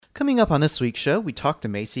Coming up on this week's show, we talk to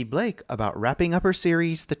Macy Blake about wrapping up her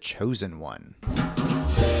series, The Chosen One.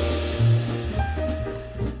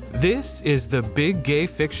 This is the Big Gay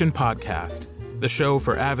Fiction Podcast, the show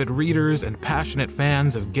for avid readers and passionate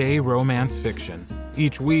fans of gay romance fiction.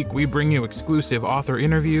 Each week, we bring you exclusive author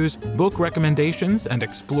interviews, book recommendations, and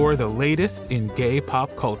explore the latest in gay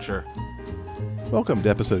pop culture. Welcome to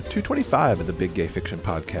episode 225 of the Big Gay Fiction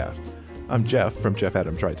Podcast. I'm Jeff from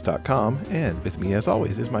JeffAdamsWrites.com, and with me, as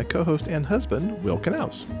always, is my co-host and husband, Will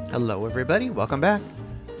Knaus. Hello, everybody. Welcome back.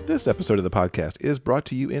 This episode of the podcast is brought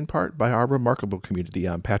to you in part by our remarkable community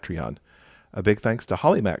on Patreon. A big thanks to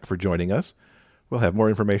Holly Mac for joining us. We'll have more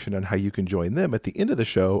information on how you can join them at the end of the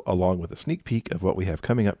show, along with a sneak peek of what we have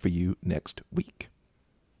coming up for you next week.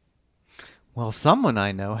 Well, someone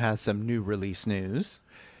I know has some new release news.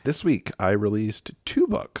 This week, I released 2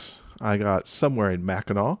 books. I got Somewhere in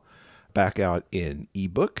Mackinac back out in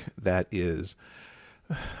ebook. That is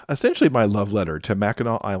essentially my love letter to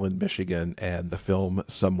Mackinac Island, Michigan, and the film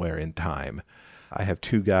Somewhere in Time. I have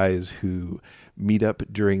 2 guys who meet up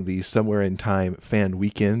during the Somewhere in Time fan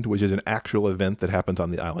weekend, which is an actual event that happens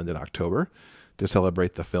on the island in October to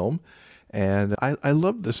celebrate the film. And I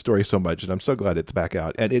love this story so much, and I'm so glad it's back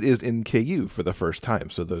out. And it is in KU for the first time,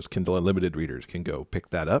 so those Kindle Unlimited readers can go pick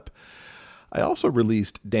that up. I also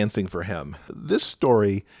released Dancing for Him. This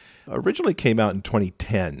story originally came out in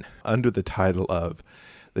 2010 under the title of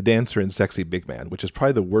The Dancer and Sexy Big Man, which is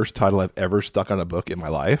probably the worst title I've ever stuck on a book in my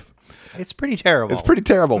life. It's pretty terrible. It's pretty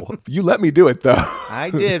terrible. You let me do it, though.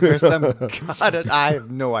 I did for some... God, I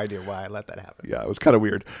have no idea why I let that happen. Yeah, it was kind of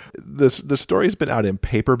weird. The story's been out in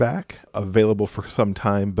paperback, available for some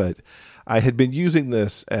time, but I had been using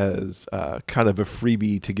this as kind of a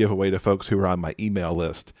freebie to give away to folks who were on my email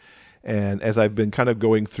list. And as I've been kind of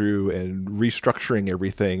going through and restructuring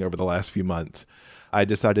everything over the last few months, I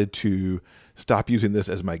decided to stop using this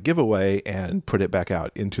as my giveaway and put it back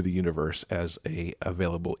out into the universe as a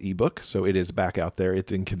available ebook. So it is back out there.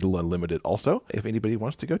 It's in Kindle Unlimited also, if anybody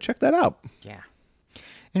wants to go check that out. Yeah.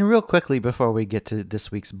 And real quickly, before we get to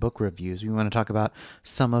this week's book reviews, we want to talk about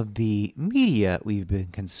some of the media we've been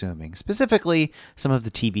consuming, specifically some of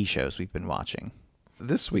the TV shows we've been watching.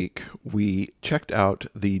 This week, we checked out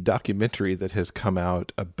the documentary that has come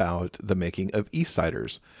out about the making of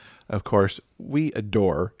Eastsiders. Of course, we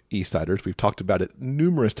adore Eastsiders. We've talked about it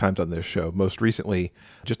numerous times on this show, most recently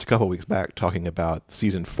just a couple weeks back talking about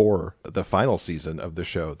season 4, the final season of the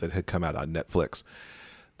show that had come out on Netflix.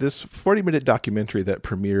 This 40-minute documentary that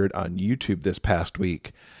premiered on YouTube this past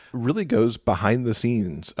week really goes behind the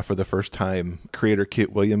scenes for the first time. Creator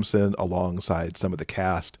Kit Williamson, alongside some of the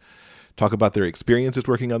cast, talk about their experiences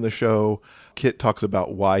working on the show. Kit talks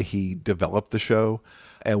about why he developed the show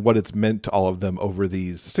and what it's meant to all of them over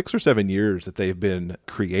these 6 or 7 years that they've been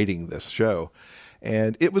creating this show.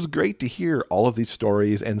 And it was great to hear all of these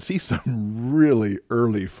stories and see some really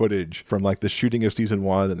early footage from like the shooting of season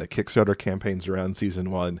 1 and the Kickstarter campaigns around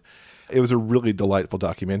season 1. It was a really delightful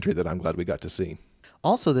documentary that I'm glad we got to see.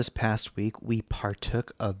 Also this past week, we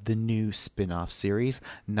partook of the new spin-off series,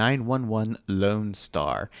 911 Lone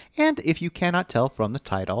Star. And if you cannot tell from the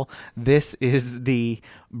title, this is the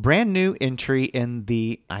brand new entry in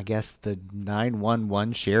the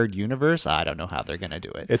 911 shared universe. I don't know how they're going to do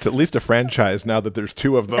it. It's at least a franchise now that there's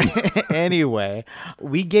 2 of them. Anyway,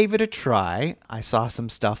 we gave it a try. I saw some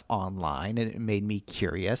stuff online and it made me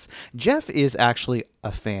curious. Jeff is actually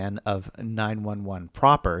a fan of 911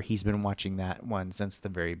 proper. He's been watching that one since the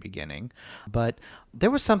very beginning. But there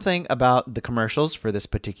was something about the commercials for this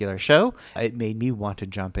particular show. It made me want to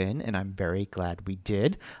jump in, and I'm very glad we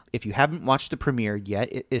did. If you haven't watched the premiere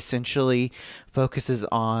yet, it essentially focuses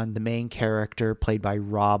on the main character played by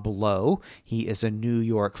Rob Lowe. He is a New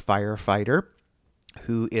York firefighter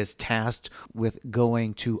who is tasked with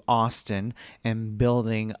going to Austin and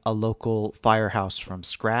building a local firehouse from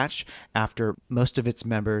scratch after most of its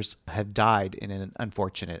members have died in an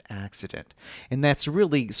unfortunate accident. And that's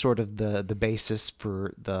really sort of the basis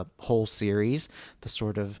for the whole series,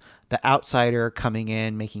 the outsider coming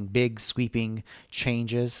in, making big sweeping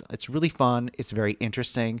changes. It's really fun. It's very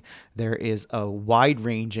interesting. There is a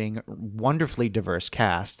wide-ranging, wonderfully diverse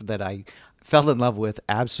cast that I fell in love with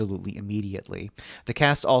absolutely immediately. The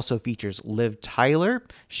cast also features Liv Tyler.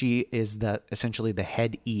 She is essentially the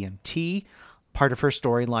head EMT. Part of her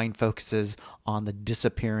storyline focuses on the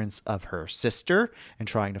disappearance of her sister and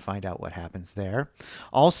trying to find out what happens there.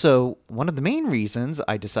 Also, one of the main reasons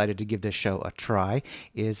I decided to give this show a try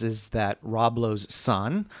is that Rob Lowe's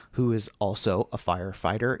son, who is also a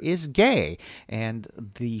firefighter, is gay. And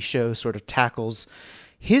the show sort of tackles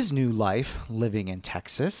his new life living in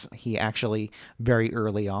Texas. He actually, very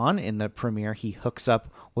early on in the premiere, he hooks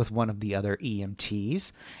up with one of the other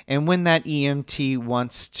EMTs. And when that EMT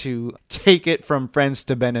wants to take it from friends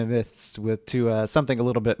to benefits to something a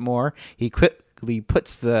little bit more, he quickly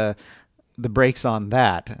puts the brakes on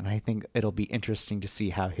that. And I think it'll be interesting to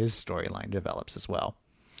see how his storyline develops as well.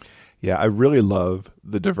 Yeah, I really love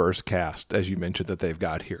the diverse cast, as you mentioned, that they've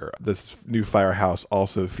got here. This new Firehouse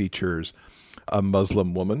also features a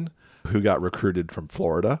Muslim woman who got recruited from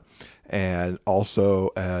Florida, and also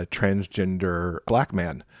a transgender black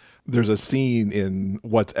man. There's a scene in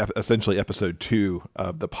what's essentially episode 2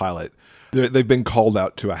 of the pilot. They've been called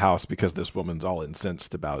out to a house because this woman's all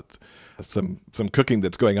incensed about some cooking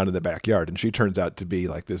that's going on in the backyard, and she turns out to be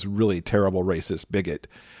like this really terrible racist bigot.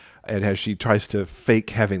 And as she tries to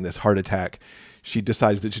fake having this heart attack, she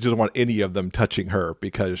decides that she doesn't want any of them touching her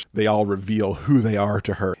because they all reveal who they are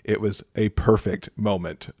to her. It was a perfect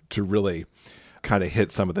moment to really kind of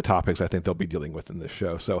hit some of the topics I think they'll be dealing with in this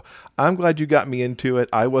show. So I'm glad you got me into it.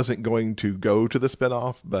 I wasn't going to go to the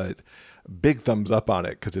spinoff, but big thumbs up on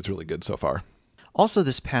it because it's really good so far. Also,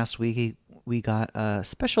 this past week, we got a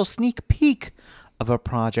special sneak peek of a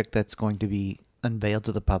project that's going to be unveiled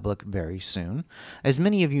to the public very soon. As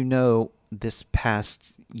many of you know, this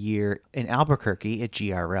past year in Albuquerque at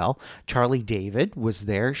GRL, Charlie David was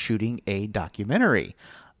there shooting a documentary,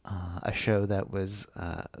 a show that was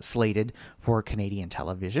slated for Canadian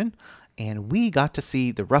television, and we got to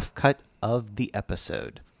see the rough cut of the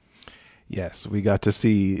episode. Yes, we got to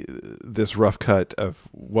see this rough cut of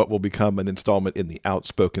what will become an installment in the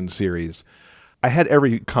Outspoken series. I had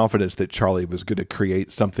every confidence that Charlie was going to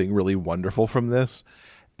create something really wonderful from this,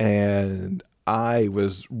 and I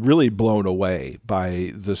was really blown away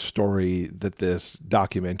by the story that this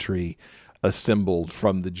documentary assembled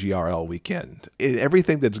from the GRL weekend.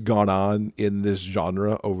 Everything that's gone on in this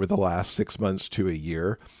genre over the last 6 months to a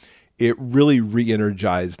year, it really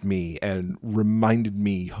re-energized me and reminded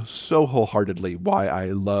me so wholeheartedly why I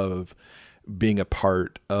love being a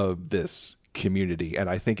part of this community. And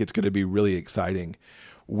I think it's going to be really exciting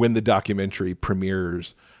when the documentary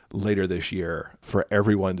premieres later this year for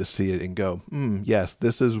everyone to see it and go, yes,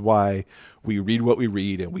 this is why we read what we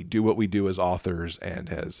read and we do what we do as authors and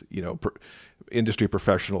as, industry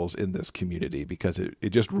professionals in this community, because it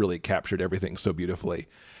just really captured everything so beautifully.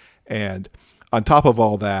 And on top of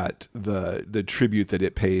all that, the tribute that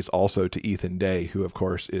it pays also to Ethan Day, who of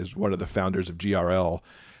course is one of the founders of GRL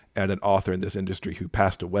and an author in this industry who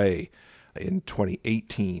passed away in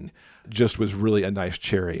 2018, just was really a nice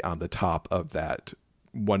cherry on the top of that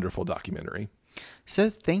wonderful documentary. So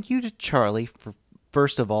thank you to Charlie for,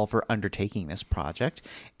 first of all, for undertaking this project,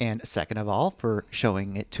 and second of all, for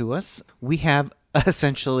showing it to us. We have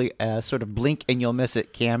essentially a sort of blink and you'll miss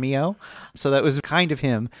it cameo. So that was kind of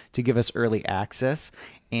him to give us early access,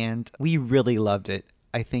 and we really loved it.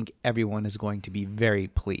 I think everyone is going to be very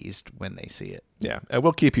pleased when they see it. Yeah, and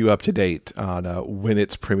we'll keep you up to date on when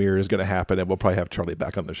its premiere is going to happen, and we'll probably have Charlie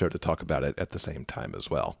back on the show to talk about it at the same time as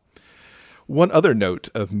well. One other note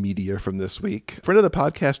of media from this week, friend of the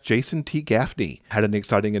podcast, Jason T. Gaffney, had an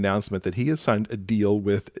exciting announcement that he has signed a deal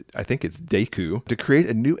with, I think it's Deku, to create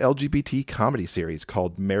a new LGBT comedy series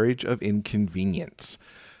called Marriage of Inconvenience.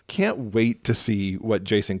 Can't wait to see what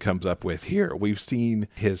Jason comes up with here. We've seen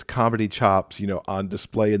his comedy chops, on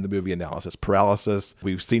display in the movie Analysis Paralysis.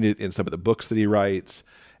 We've seen it in some of the books that he writes,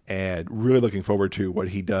 and really looking forward to what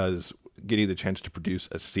he does, getting the chance to produce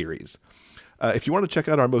a series. If you want to check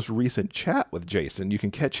out our most recent chat with Jason, you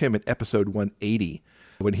can catch him in episode 180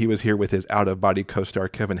 when he was here with his Out of Body co-star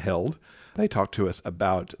Kevin Held. They talked to us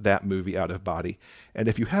about that movie Out of Body. And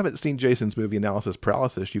if you haven't seen Jason's movie Analysis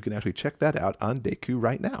Paralysis, you can actually check that out on Deku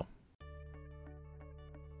right now.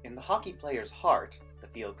 In The Hockey Player's Heart, the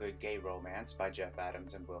feel-good gay romance by Jeff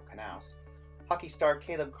Adams and Will Knaus, hockey star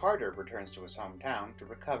Caleb Carter returns to his hometown to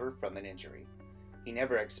recover from an injury. He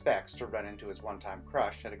never expects to run into his one-time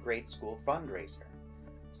crush at a grade school fundraiser.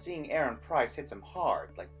 Seeing Aaron Price hits him hard,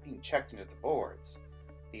 like being checked into the boards.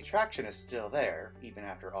 The attraction is still there, even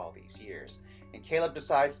after all these years, and Caleb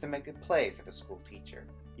decides to make a play for the school teacher.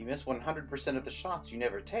 You miss 100% of the shots you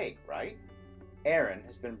never take, right? Aaron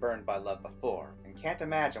has been burned by love before, and can't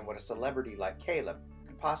imagine what a celebrity like Caleb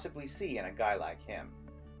could possibly see in a guy like him.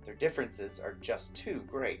 Their differences are just too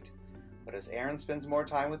great. But as Aaron spends more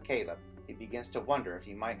time with Caleb, he begins to wonder if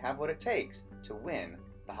he might have what it takes to win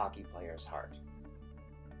the hockey player's heart.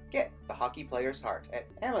 Get The Hockey Player's Heart at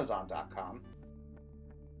Amazon.com.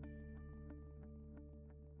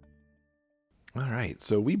 All right,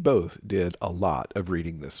 so we both did a lot of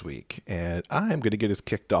reading this week, and I'm going to get us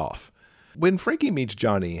kicked off When Frankie Meets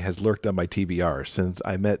Johnny has lurked on my TBR since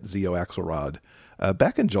I met Zio Axelrod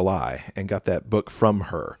back in July and got that book from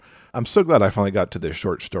her. I'm so glad I finally got to this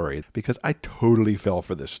short story because I totally fell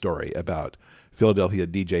for this story about Philadelphia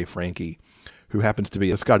DJ Frankie, who happens to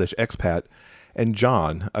be a Scottish expat, and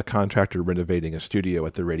John, a contractor renovating a studio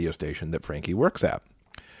at the radio station that Frankie works at.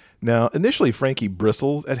 Now, initially, Frankie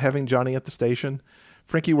bristles at having Johnny at the station.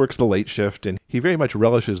 Frankie works the late shift, and he very much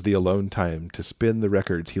relishes the alone time to spin the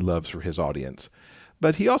records he loves for his audience.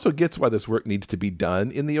 But he also gets why this work needs to be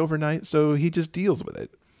done in the overnight, so he just deals with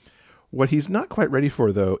it. What he's not quite ready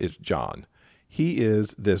for, though, is John. He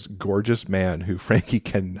is this gorgeous man who Frankie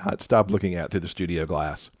cannot stop looking at through the studio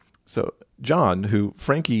glass. So John, who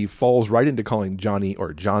Frankie falls right into calling Johnny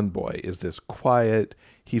or John Boy, is this quiet,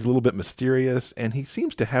 he's a little bit mysterious, and he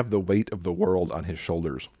seems to have the weight of the world on his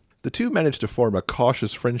shoulders. The two manage to form a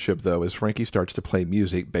cautious friendship, though, as Frankie starts to play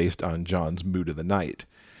music based on John's mood of the night.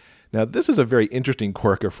 Now, this is a very interesting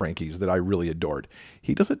quirk of Frankie's that I really adored.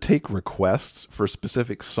 He doesn't take requests for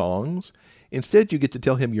specific songs. Instead, you get to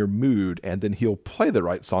tell him your mood, and then he'll play the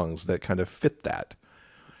right songs that kind of fit that.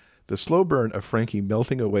 The slow burn of Frankie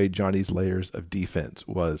melting away Johnny's layers of defense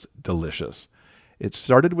was delicious. It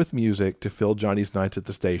started with music to fill Johnny's nights at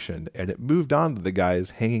the station, and it moved on to the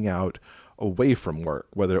guys hanging out away from work,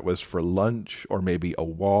 whether it was for lunch or maybe a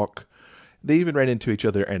walk. They even ran into each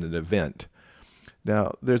other at an event.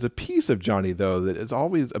 Now, there's a piece of Johnny, though, that is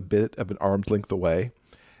always a bit of an arm's length away,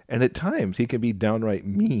 and at times he can be downright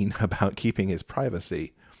mean about keeping his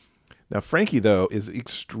privacy. Now, Frankie, though, is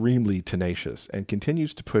extremely tenacious and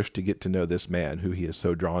continues to push to get to know this man who he is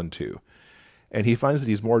so drawn to. And he finds that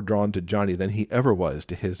he's more drawn to Johnny than he ever was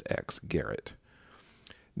to his ex, Garrett.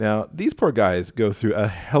 Now, these poor guys go through a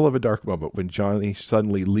hell of a dark moment when Johnny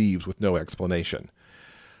suddenly leaves with no explanation.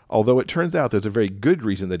 Although it turns out there's a very good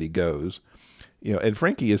reason that he goes, and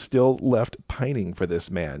Frankie is still left pining for this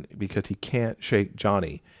man because he can't shake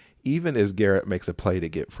Johnny, even as Garrett makes a play to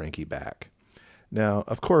get Frankie back. Now,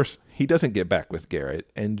 of course, he doesn't get back with Garrett,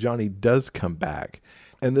 and Johnny does come back,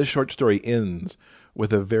 and this short story ends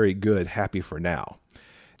with a very good happy for now.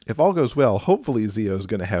 If all goes well, hopefully Zio's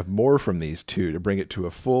going to have more from these two to bring it to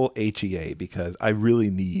a full HEA, because I really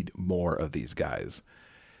need more of these guys.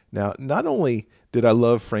 Now, not only did I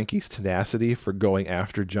love Frankie's tenacity for going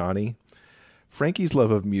after Johnny, Frankie's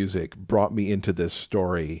love of music brought me into this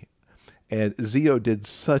story, and Zio did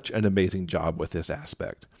such an amazing job with this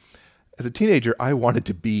aspect. As a teenager, I wanted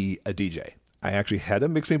to be a DJ. I actually had a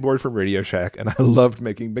mixing board from Radio Shack, and I loved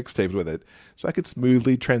making mixtapes with it, so I could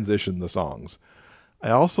smoothly transition the songs. I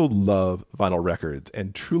also love vinyl records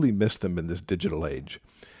and truly miss them in this digital age.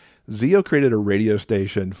 Zio created a radio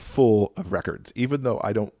station full of records, even though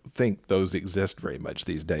I don't think those exist very much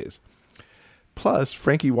these days. Plus,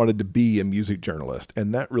 Frankie wanted to be a music journalist,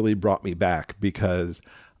 and that really brought me back because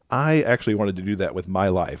I actually wanted to do that with my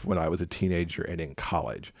life when I was a teenager and in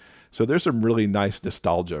college. So there's some really nice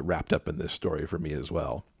nostalgia wrapped up in this story for me as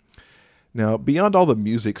well. Now, beyond all the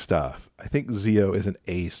music stuff, I think Zio is an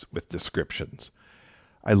ace with descriptions.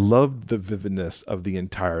 I loved the vividness of the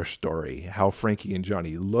entire story, how Frankie and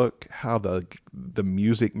Johnny look, how the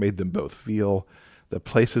music made them both feel, the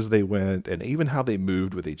places they went, and even how they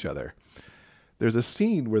moved with each other. There's a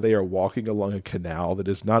scene where they are walking along a canal that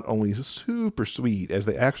is not only super sweet as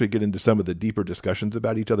they actually get into some of the deeper discussions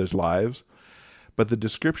about each other's lives, but the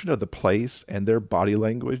description of the place and their body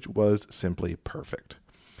language was simply perfect.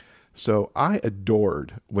 So I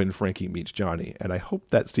adored When Frankie Meets Johnny, and I hope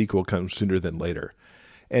that sequel comes sooner than later.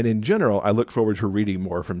 And in general, I look forward to reading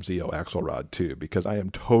more from Zio Axelrod too, because I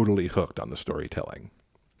am totally hooked on the storytelling.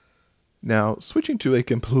 Now, switching to a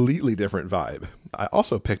completely different vibe, I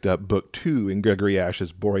also picked up Book 2 in Gregory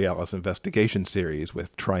Ash's Borealis Investigation series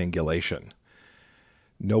with Triangulation.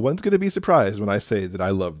 No one's going to be surprised when I say that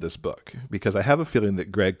I love this book, because I have a feeling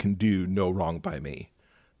that Greg can do no wrong by me.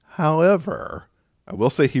 However, I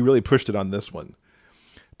will say he really pushed it on this one,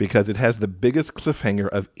 because it has the biggest cliffhanger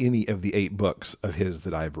of any of the 8 books of his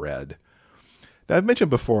that I've read. Now, I've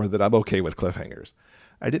mentioned before that I'm okay with cliffhangers.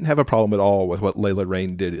 I didn't have a problem at all with what Layla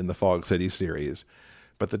Rain did in the Fog City series,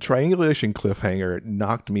 but the Triangulation cliffhanger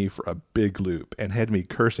knocked me for a big loop and had me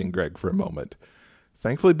cursing Greg for a moment.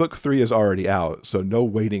 Thankfully, Book 3 is already out, so no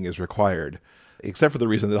waiting is required, except for the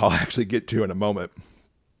reason that I'll actually get to in a moment.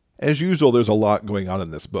 As usual, there's a lot going on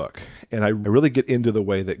in this book, and I really get into the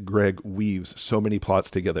way that Greg weaves so many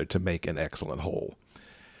plots together to make an excellent whole.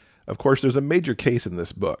 Of course, there's a major case in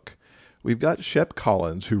this book. We've got Shep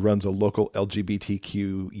Collins, who runs a local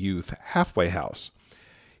LGBTQ youth halfway house.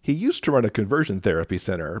 He used to run a conversion therapy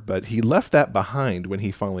center, but he left that behind when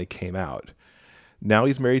he finally came out. Now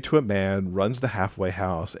he's married to a man, runs the halfway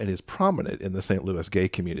house, and is prominent in the St. Louis gay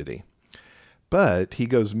community. But he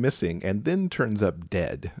goes missing and then turns up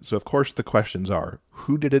dead. So, of course, the questions are,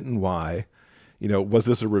 who did it and why? Was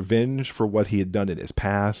this a revenge for what he had done in his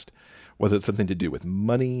past? Was it something to do with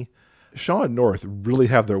money? Shaw and North really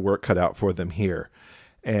have their work cut out for them here.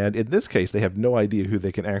 And in this case, they have no idea who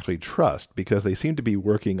they can actually trust because they seem to be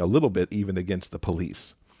working a little bit even against the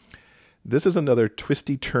police. This is another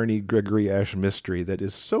twisty-turny Gregory Ash mystery that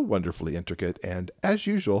is so wonderfully intricate, and as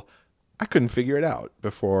usual, I couldn't figure it out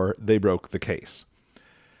before they broke the case.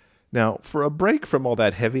 Now, for a break from all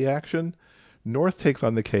that heavy action, North takes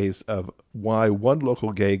on the case of why one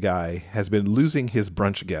local gay guy has been losing his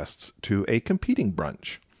brunch guests to a competing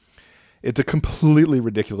brunch. It's a completely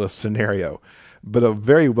ridiculous scenario, but a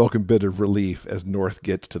very welcome bit of relief as North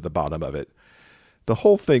gets to the bottom of it. The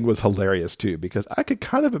whole thing was hilarious, too, because I could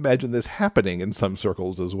kind of imagine this happening in some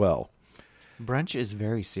circles as well. Brunch is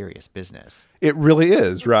very serious business. It really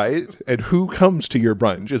is, right? And who comes to your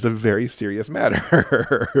brunch is a very serious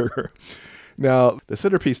matter. Now, the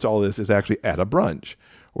centerpiece to all this is actually at a brunch,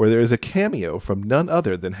 where there is a cameo from none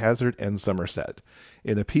other than Hazard and Somerset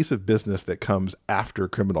in a piece of business that comes after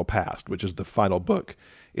Criminal Past, which is the final book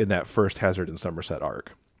in that first Hazard and Somerset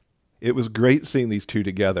arc. It was great seeing these two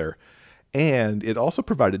together, and it also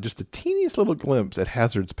provided just the teeniest little glimpse at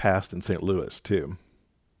Hazard's past in St. Louis, too.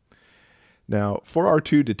 Now, for our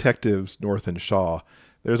two detectives, North and Shaw,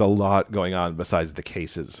 there's a lot going on besides the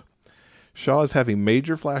cases. Shaw is having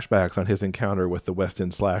major flashbacks on his encounter with the West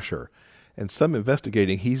End slasher, and some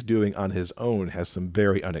investigating he's doing on his own has some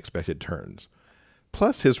very unexpected turns.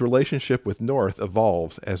 Plus, his relationship with North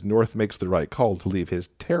evolves as North makes the right call to leave his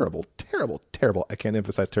terrible, I can't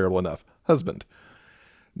emphasize terrible enough, husband.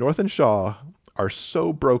 North and Shaw are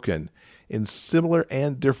so broken in similar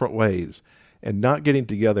and different ways, and not getting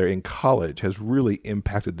together in college has really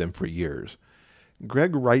impacted them for years.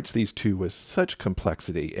 Greg writes these two with such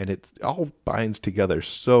complexity, and it all binds together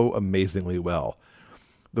so amazingly well.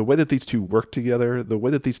 The way that these two work together, the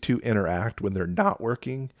way that these two interact when they're not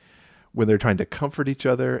working, when they're trying to comfort each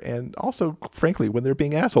other, and also, frankly, when they're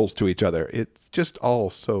being assholes to each other. It's just all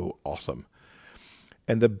so awesome.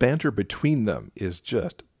 And the banter between them is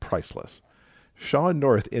just priceless. Shaw and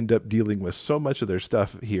North end up dealing with so much of their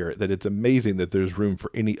stuff here that it's amazing that there's room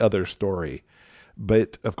for any other story.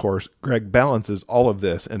 But, of course, Greg balances all of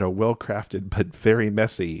this in a well-crafted but very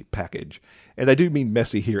messy package. And I do mean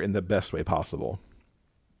messy here in the best way possible.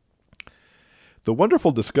 The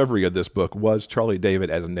wonderful discovery of this book was Charlie David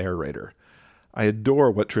as a narrator. I adore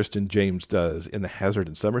what Tristan James does in the Hazard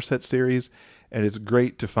and Somerset series, and it's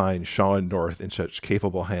great to find Shaw and North in such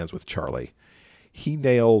capable hands with Charlie. He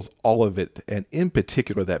nails all of it, and in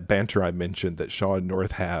particular that banter I mentioned that Shaw and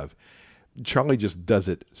North have. Charlie just does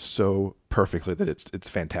it so perfectly that it's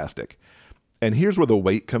fantastic. And here's where the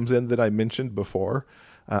wait comes in that I mentioned before.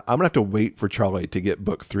 I'm going to have to wait for Charlie to get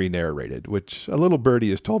book 3 narrated, which a little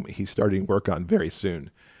birdie has told me he's starting work on very soon.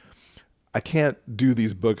 I can't do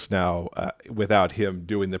these books now without him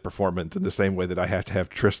doing the performance in the same way that I have to have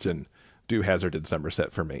Tristan do Hazard and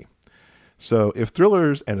Somerset for me. So if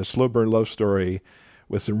thrillers and a slow burn love story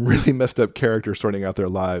with some really messed up characters sorting out their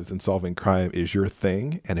lives and solving crime is your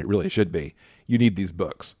thing, and it really should be, you need these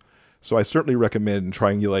books. So I certainly recommend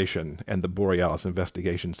Triangulation and the Borealis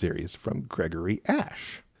Investigation series from Gregory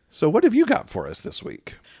Ash. So what have you got for us this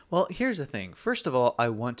week? Well, here's the thing. First of all, I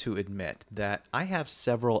want to admit that I have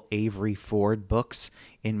several Avery Ford books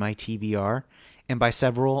in my TBR. And by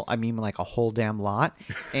several, I mean like a whole damn lot.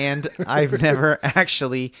 And I've never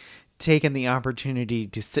actually taken the opportunity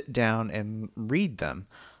to sit down and read them.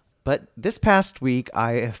 But this past week,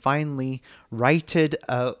 I finally righted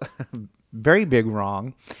a very big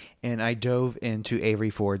wrong, and I dove into Avery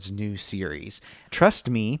Ford's new series. Trust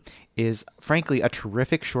Me is frankly a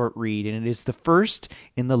terrific short read, and it is the first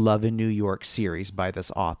in the Love in New York series by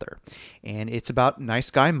this author. And it's about nice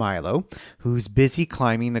guy Milo, who's busy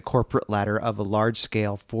climbing the corporate ladder of a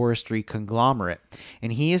large-scale forestry conglomerate,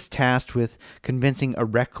 and he is tasked with convincing a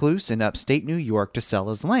recluse in upstate New York to sell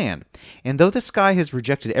his land. And though this guy has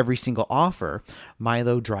rejected every single offer,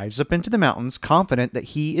 Milo drives up into the mountains confident that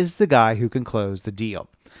he is the guy who can close the deal.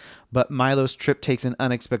 But Milo's trip takes an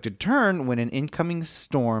unexpected turn when an incoming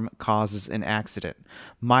storm causes an accident.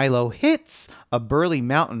 Milo hits a burly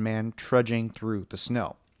mountain man trudging through the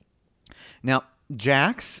snow. Now,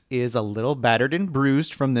 Jax is a little battered and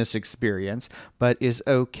bruised from this experience, but is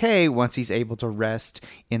okay once he's able to rest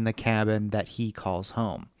in the cabin that he calls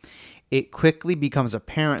home. it quickly becomes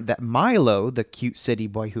apparent that Milo, the cute city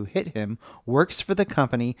boy who hit him, works for the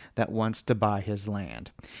company that wants to buy his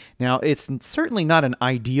land. Now, it's certainly not an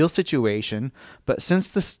ideal situation, but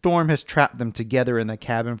since the storm has trapped them together in the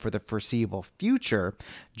cabin for the foreseeable future,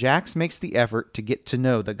 Jax makes the effort to get to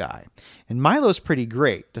know the guy. And Milo's pretty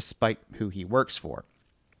great, despite who he works for.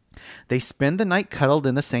 They spend the night cuddled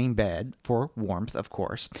in the same bed, for warmth, of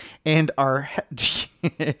course, and our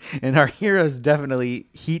heroes definitely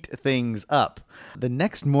heat things up. The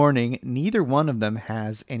next morning, neither one of them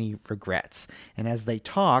has any regrets, and as they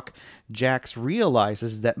talk, Jax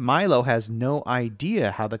realizes that Milo has no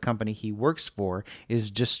idea how the company he works for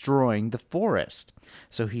is destroying the forest.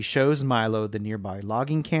 So he shows Milo the nearby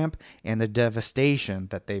logging camp and the devastation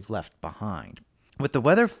that they've left behind. With the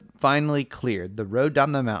weather finally cleared, the road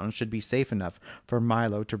down the mountain should be safe enough for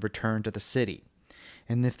Milo to return to the city.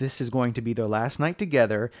 And if this is going to be their last night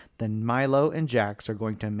together, then Milo and Jax are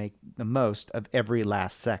going to make the most of every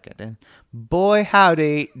last second. And boy,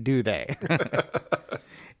 howdy, do they.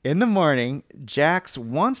 In the morning, Jax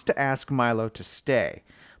wants to ask Milo to stay,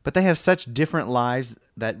 but they have such different lives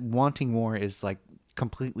that wanting more is like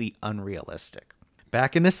completely unrealistic.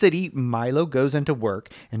 Back in the city, Milo goes into work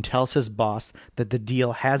and tells his boss that the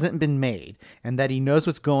deal hasn't been made and that he knows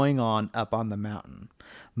what's going on up on the mountain.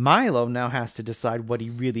 Milo now has to decide what he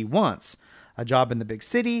really wants, a job in the big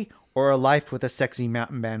city or a life with a sexy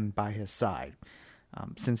mountain man by his side.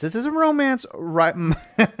 Since this is a romance,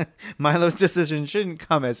 Milo's decision shouldn't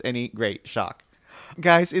come as any great shock.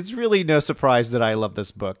 Guys, it's really no surprise that I love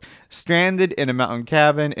this book. Stranded in a mountain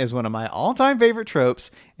cabin is one of my all-time favorite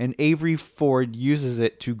tropes, and Avery Ford uses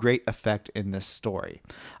it to great effect in this story.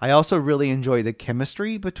 I also really enjoy the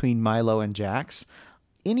chemistry between Milo and Jax.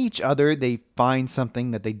 In each other, they find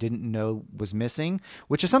something that they didn't know was missing,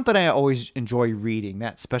 which is something I always enjoy reading,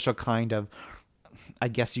 that special kind of, I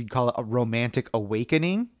guess you'd call it a romantic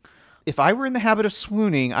awakening. If I were in the habit of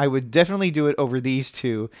swooning, I would definitely do it over these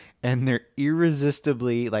two and their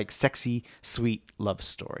irresistibly sexy, sweet love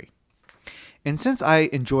story. And since I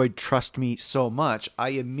enjoyed Trust Me so much, I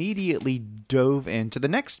immediately dove into the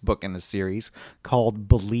next book in the series called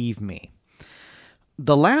Believe Me.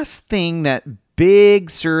 The last thing that big,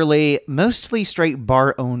 surly, mostly straight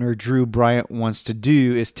bar owner Drew Bryant wants to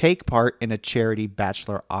do is take part in a charity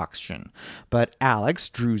bachelor auction. But Alex,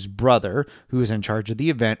 Drew's brother, who is in charge of the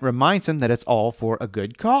event, reminds him that it's all for a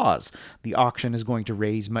good cause. The auction is going to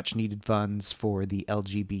raise much needed funds for the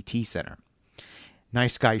LGBT Center.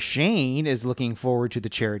 Nice guy Shane is looking forward to the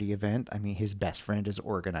charity event. I mean, his best friend is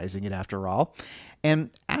organizing it after all.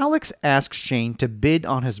 And Alex asks Shane to bid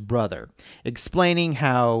on his brother, explaining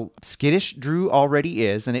how skittish Drew already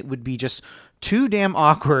is, and it would be just too damn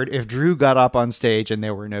awkward if Drew got up on stage and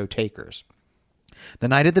there were no takers. The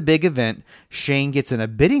night of the big event, Shane gets in a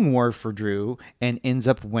bidding war for Drew and ends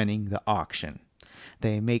up winning the auction.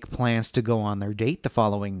 They make plans to go on their date the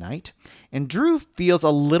following night, and Drew feels a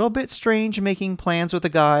little bit strange making plans with a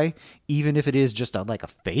guy, even if it is just a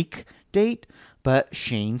fake date, but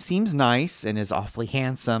Shane seems nice and is awfully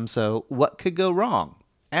handsome, so what could go wrong?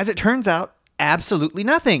 As it turns out, absolutely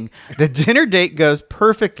nothing. The dinner date goes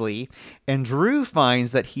perfectly, and Drew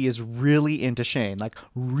finds that he is really into Shane,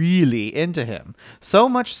 really into him, so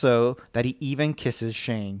much so that he even kisses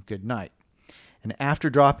Shane goodnight. And after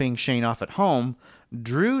dropping Shane off at home,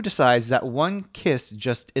 Drew decides that one kiss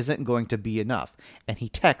just isn't going to be enough, and he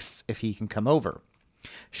texts if he can come over.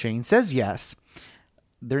 Shane says yes.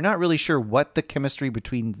 They're not really sure what the chemistry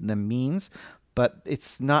between them means, but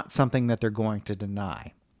it's not something that they're going to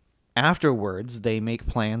deny. Afterwards, they make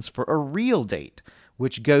plans for a real date,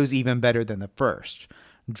 which goes even better than the first.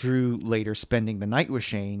 Drew later spending the night with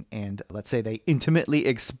Shane, and let's say they intimately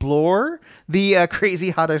explore the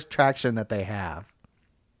crazy hot attraction that they have.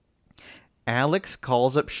 Alex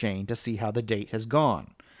calls up Shane to see how the date has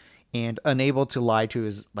gone. And unable to lie to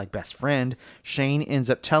his best friend, Shane ends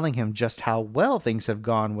up telling him just how well things have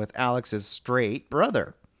gone with Alex's straight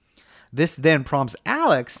brother. This then prompts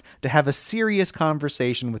Alex to have a serious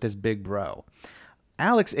conversation with his big bro.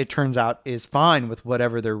 Alex, it turns out, is fine with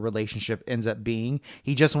whatever their relationship ends up being.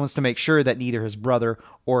 He just wants to make sure that neither his brother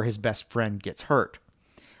or his best friend gets hurt.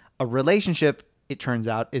 A relationship, it turns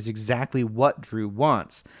out, is exactly what Drew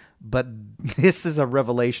wants. But this is a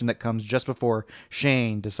revelation that comes just before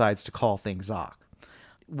Shane decides to call things off.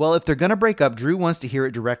 Well, if they're going to break up, Drew wants to hear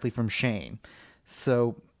it directly from Shane.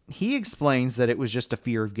 So he explains that it was just a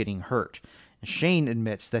fear of getting hurt. Shane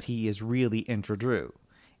admits that he is really into Drew.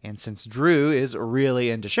 And since Drew is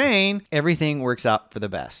really into Shane, everything works out for the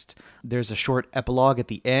best. There's a short epilogue at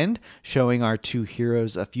the end showing our two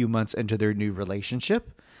heroes a few months into their new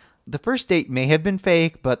relationship. The first date may have been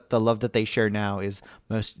fake, but the love that they share now is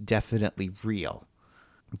most definitely real.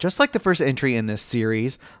 Just like the first entry in this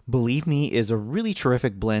series, Believe Me is a really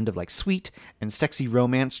terrific blend of like sweet and sexy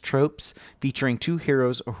romance tropes, featuring two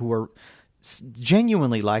heroes who are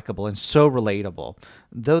genuinely likable and so relatable.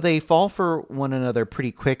 Though they fall for one another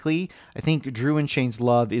pretty quickly, I think Drew and Shane's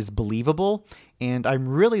love is believable, and I'm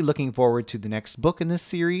really looking forward to the next book in this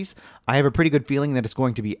series. I have a pretty good feeling that it's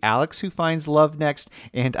going to be Alex who finds love next,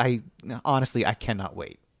 and I cannot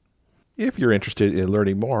wait. If you're interested in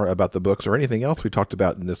learning more about the books or anything else we talked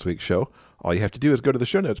about in this week's show, all you have to do is go to the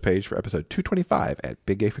show notes page for episode 225 at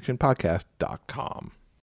biggayfictionpodcast.com.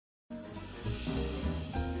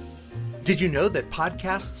 Did you know that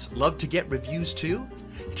podcasts love to get reviews too?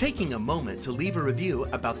 Taking a moment to leave a review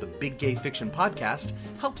about the Big Gay Fiction Podcast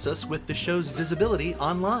helps us with the show's visibility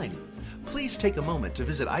online. Please take a moment to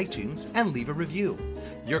visit iTunes and leave a review.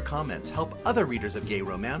 Your comments help other readers of gay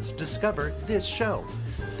romance discover this show.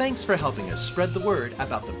 Thanks for helping us spread the word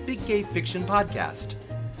about the Big Gay Fiction Podcast.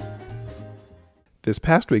 This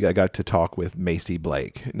past week, I got to talk with Macy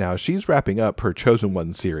Blake. Now, she's wrapping up her Chosen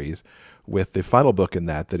One series with the final book in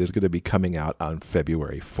that is going to be coming out on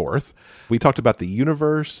February 4th. We talked about the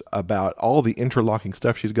universe, about all the interlocking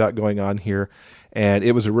stuff she's got going on here, and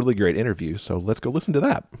it was a really great interview, so let's go listen to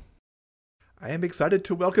that. I am excited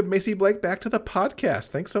to welcome Macy Blake back to the podcast.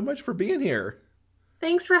 Thanks so much for being here.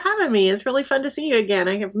 Thanks for having me. It's really fun to see you again.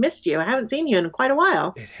 I have missed you. I haven't seen you in quite a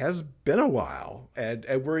while. It has been a while, and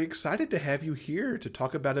we're excited to have you here to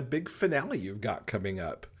talk about a big finale you've got coming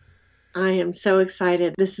up. I am so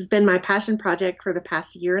excited. This has been my passion project for the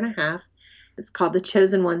past year and a half. It's called the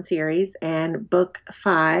Chosen One series, and book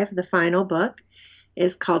 5, the final book,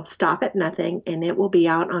 is called Stop at Nothing, and it will be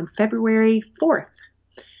out on February 4th.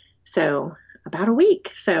 So about a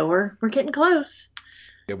week. So we're getting close.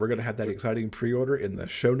 Yeah, we're going to have that exciting pre-order in the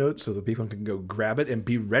show notes so that people can go grab it and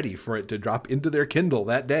be ready for it to drop into their Kindle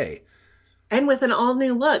that day. And with an all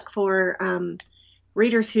new look for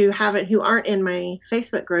readers who aren't in my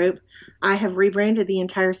Facebook group, I have rebranded the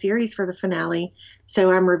entire series for the finale.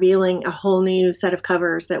 So I'm revealing a whole new set of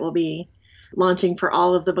covers that will be launching for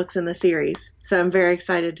all of the books in the series. So I'm very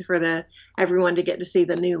excited for everyone to get to see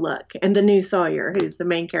the new look and the new Sawyer, who's the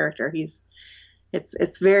main character.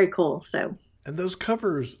 It's very cool. So. And those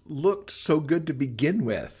covers looked so good to begin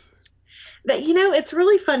with. It's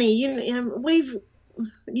really funny.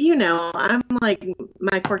 I'm like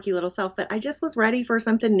my quirky little self, but I just was ready for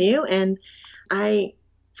something new, and I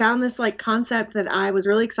found this like concept that I was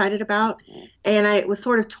really excited about, and I was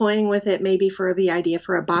sort of toying with it, maybe for the idea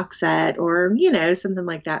for a box set or something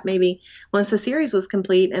like that, maybe once the series was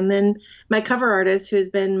complete. And then my cover artist, who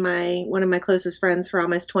has been one of my closest friends for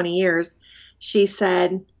almost 20 years, she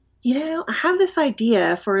said, I have this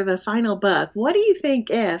idea for the final book. What do you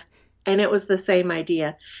think if? And it was the same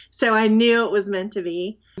idea. So I knew it was meant to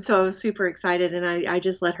be. So I was super excited, and I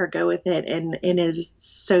just let her go with it. And it is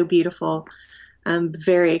so beautiful. I'm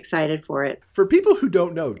very excited for it. For people who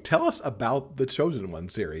don't know, tell us about the Chosen One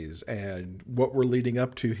series and what we're leading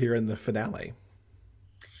up to here in the finale.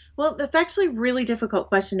 Well, that's actually a really difficult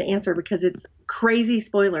question to answer because it's crazy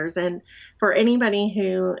spoilers. And for anybody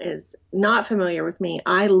who is not familiar with me,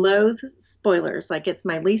 I loathe spoilers. Like, it's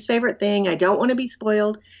my least favorite thing. I don't want to be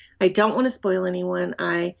spoiled. I don't want to spoil anyone.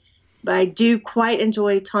 I do quite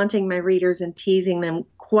enjoy taunting my readers and teasing them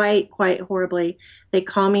quite horribly. They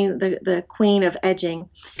call me the queen of edging.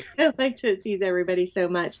 I like to tease everybody so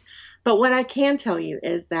much. But what I can tell you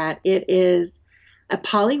is that it is a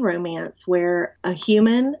poly romance where a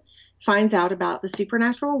human finds out about the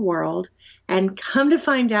supernatural world, and come to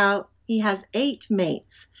find out he has 8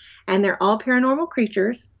 mates, and they're all paranormal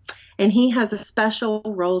creatures. And he has a special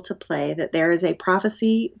role to play, that there is a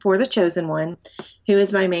prophecy for the Chosen One, who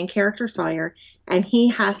is my main character, Sawyer, and he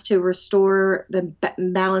has to restore the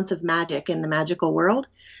balance of magic in the magical world.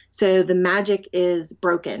 So the magic is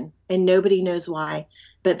broken, and nobody knows why,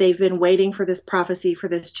 but they've been waiting for this prophecy for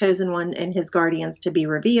this Chosen One and his guardians to be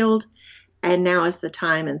revealed, and now is the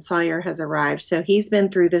time, and Sawyer has arrived. So he's been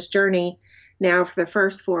through this journey now for the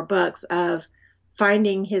first 4 books of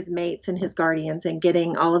finding his mates and his guardians and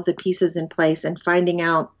getting all of the pieces in place and finding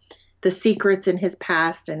out the secrets in his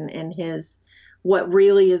past and his what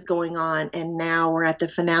really is going on. And now we're at the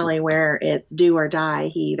finale where it's do or die.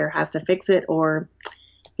 He either has to fix it or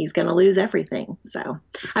he's going to lose everything. So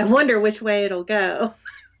I wonder which way it'll go.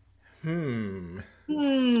 Having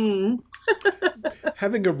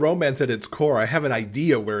a romance at its core, I have an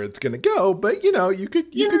idea where it's going to go, but you could.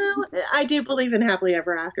 I do believe in happily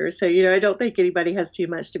ever after, so I don't think anybody has too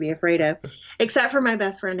much to be afraid of, except for my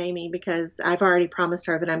best friend Amy, because I've already promised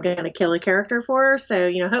her that I'm going to kill a character for her.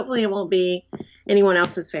 So hopefully it won't be anyone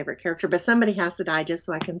else's favorite character, but somebody has to die just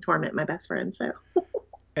so I can torment my best friend. So.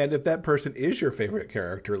 And if that person is your favorite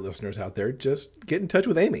character, listeners out there, just get in touch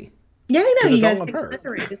with Amy. Yeah, I know. You guys get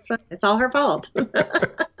commiserate. It's all her fault.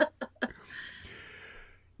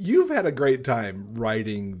 You've had a great time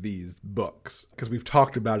writing these books because we've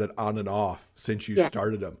talked about it on and off since you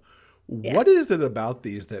started them. Yeah. What is it about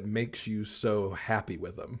these that makes you so happy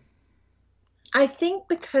with them? I think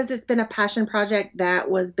because it's been a passion project that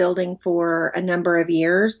was building for a number of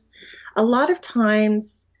years. A lot of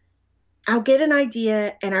times I'll get an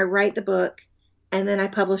idea and I write the book and then I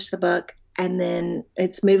publish the book. And then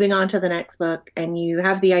it's moving on to the next book and you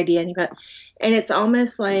have the idea and it's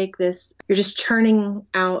almost like this, you're just churning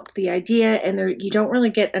out the idea and you don't really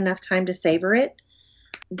get enough time to savor it.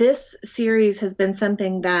 This series has been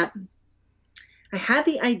something that I had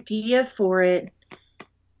the idea for it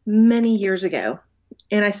many years ago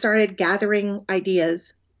and I started gathering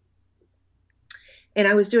ideas and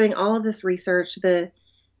I was doing all of this research. I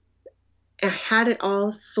had it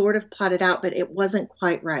all sort of plotted out, but it wasn't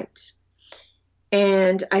quite right.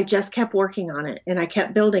 And I just kept working on it and I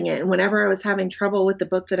kept building it. And whenever I was having trouble with the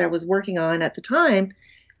book that I was working on at the time,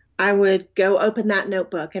 I would go open that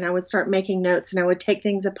notebook and I would start making notes and I would take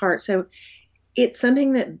things apart. So it's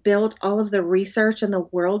something that built all of the research and the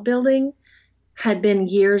world building had been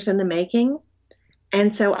years in the making.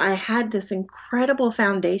 And so I had this incredible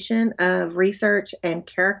foundation of research and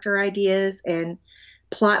character ideas and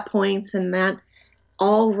plot points and that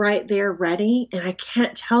all right there ready. And I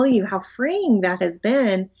can't tell you how freeing that has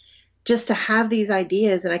been just to have these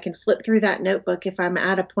ideas. And I can flip through that notebook if I'm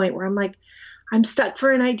at a point where I'm like, I'm stuck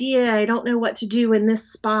for an idea. I don't know what to do in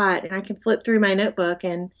this spot. And I can flip through my notebook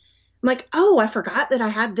and I'm like, oh, I forgot that I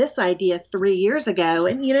had this idea 3 years ago.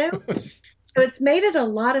 And, so it's made it a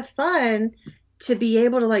lot of fun to be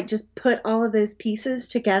able to just put all of those pieces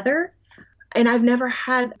together. And I've never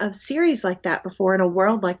had a series like that before, in a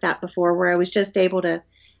world like that before, where I was just able to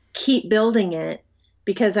keep building it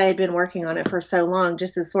because I had been working on it for so long,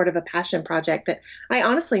 just as sort of a passion project that I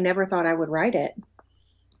honestly never thought I would write it.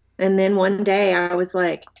 And then one day I was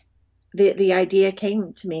like, the idea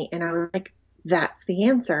came to me and I was like, that's the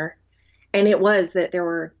answer. And it was that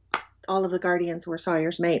all of the Guardians were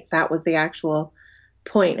Sawyer's mates. That was the actual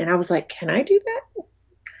point. And I was like, can I do that?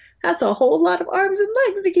 That's a whole lot of arms and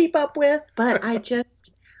legs to keep up with. But I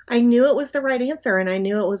knew it was the right answer and I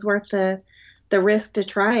knew it was worth the risk to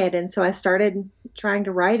try it. And so I started trying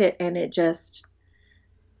to write it and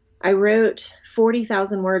I wrote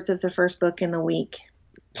 40,000 words of the first book in a week.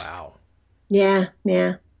 Wow. Yeah.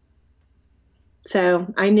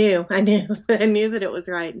 So I knew that it was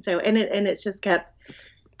right. And so,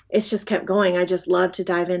 it's just kept going. I just love to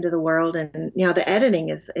dive into the world. And the editing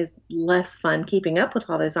is less fun keeping up with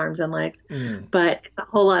all those arms and legs, but it's a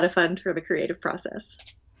whole lot of fun for the creative process.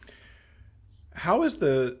 How has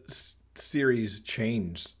the series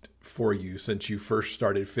changed for you since you first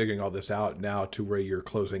started figuring all this out now to where you're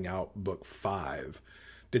closing out book 5?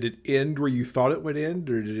 Did it end where you thought it would end,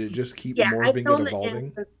 or did it just keep morphing and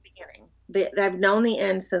evolving? I've known the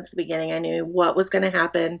end since the beginning. I knew what was going to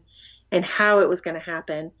happen and how it was going to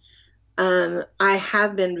happen. I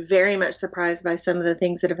have been very much surprised by some of the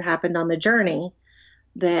things that have happened on the journey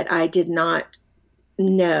that I did not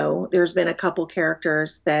know. There's been a couple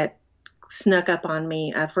characters that snuck up on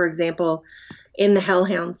me. For example, in the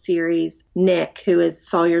Hellhound series, Nick, who is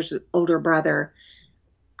Sawyer's older brother,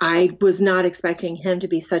 I was not expecting him to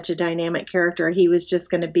be such a dynamic character. He was just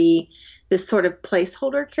going to be this sort of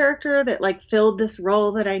placeholder character that filled this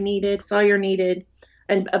role that I needed. Sawyer needed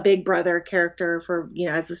a big brother character for,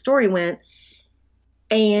 as the story went.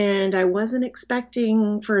 And I wasn't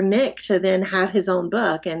expecting for Nick to then have his own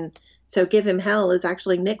book. And so Give Him Hell is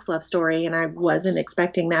actually Nick's love story. And I wasn't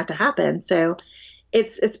expecting that to happen. So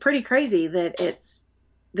it's pretty crazy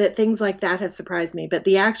that things like that have surprised me. But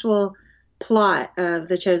the actual plot of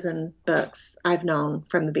the Chosen books, I've known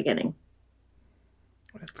from the beginning.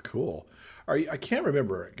 That's cool. I can't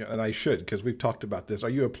remember, and I should, because we've talked about this. Are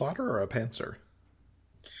you a plotter or a pantser?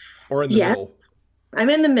 Or in the middle? Yes, I'm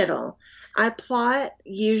in the middle. I plot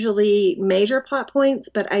usually major plot points,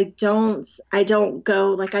 but I don't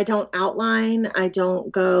go, I don't outline. I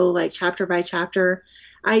don't go chapter by chapter.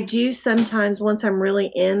 I do sometimes, once I'm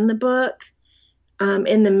really in the book,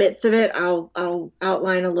 in the midst of it, I'll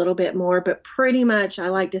outline a little bit more, but pretty much I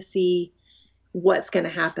like to see what's going to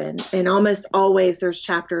happen. And almost always there's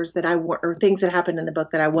chapters that or things that happened in the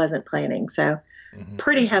book that I wasn't planning. So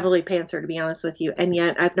pretty heavily pantser, to be honest with you. And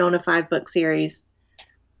yet I've known a 5-book series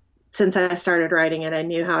since I started writing it. I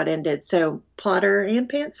knew how it ended. So plotter and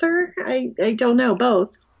pantser, I don't know,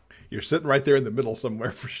 both. You're sitting right there in the middle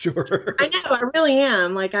somewhere for sure. I know, I really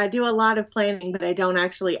am. Like, I do a lot of planning, but I don't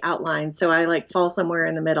actually outline. So I like fall somewhere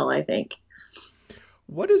in the middle, I think.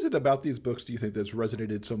 What is it about these books, do you think, that's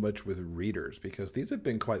resonated so much with readers? Because these have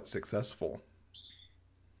been quite successful.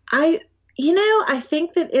 I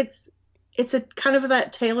think that it's a kind of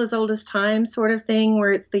that tale as old as time sort of thing,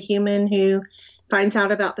 where it's the human who finds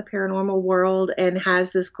out about the paranormal world and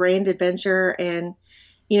has this grand adventure. And,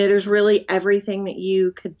 there's really everything that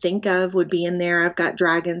you could think of would be in there. I've got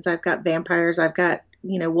dragons, I've got vampires, I've got,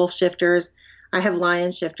 wolf shifters, I have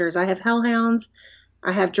lion shifters, I have hellhounds,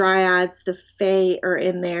 I have dryads, the fae are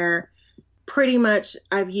in there. Pretty much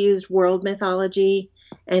I've used world mythology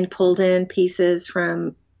and pulled in pieces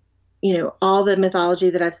from, all the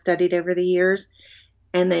mythology that I've studied over the years,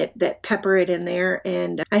 and that pepper it in there.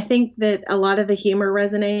 And I think that a lot of the humor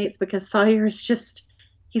resonates because Sawyer is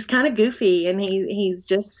he's kind of goofy, and he's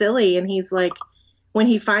just silly. And he's like, when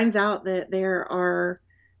he finds out that there are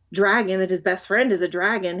that his best friend is a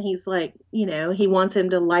dragon, he's like, he wants him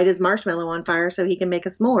to light his marshmallow on fire so he can make a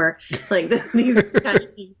s'more. Like these kind of,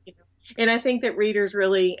 and I think that readers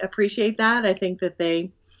really appreciate that. I think that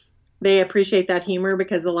they appreciate that humor,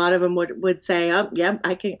 because a lot of them would say, oh, yeah,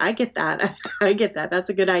 I get that. I get that. That's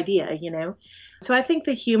a good idea, So I think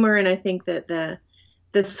the humor, and I think that the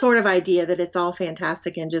sort of idea that it's all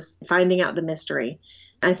fantastic and just finding out the mystery.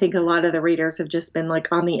 I think a lot of the readers have just been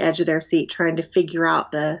like on the edge of their seat trying to figure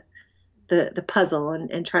out the puzzle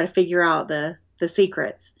and try to figure out the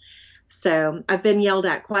secrets. So I've been yelled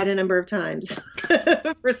at quite a number of times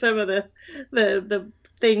for some of the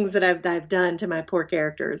things that I've done to my poor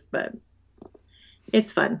characters, but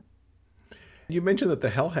it's fun. You mentioned that the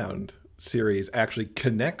Hellhound series actually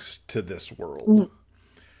connects to this world.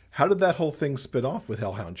 How did that whole thing spin off with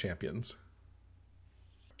Hellhound Champions?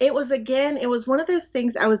 It was one of those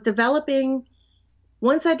things I was developing.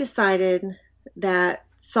 Once I decided that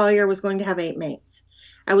Sawyer was going to have 8 mates,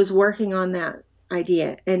 I was working on that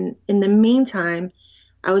idea. And in the meantime,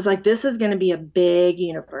 I was like, this is going to be a big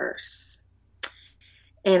universe.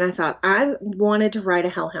 And I thought I wanted to write a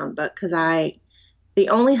Hellhound book, because the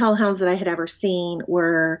only Hellhounds that I had ever seen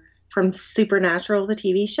were from Supernatural, the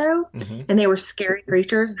TV show, and they were scary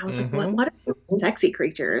creatures. And I was like, what are sexy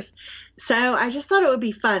creatures? So I just thought it would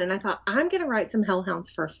be fun. And I thought, I'm going to write some Hellhounds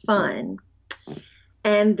for fun,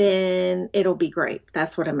 and then it'll be great.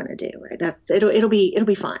 That's what I'm going to do. Right? It'll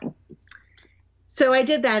be fine. So I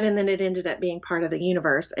did that, and then it ended up being part of the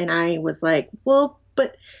universe. And I was like, well,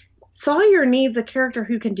 but Sawyer needs a character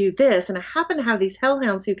who can do this, and I happen to have these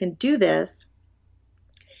Hellhounds who can do this.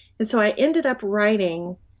 And so I ended up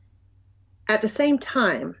writing, at the same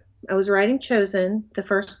time, I was writing Chosen, the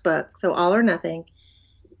first book, so All or Nothing.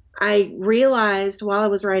 I realized while I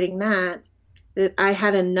was writing that I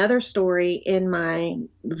had another story in my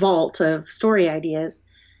vault of story ideas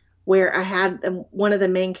where I had one of the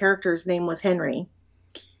main characters' name was Henry.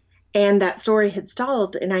 And that story had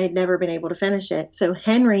stalled, and I had never been able to finish it. So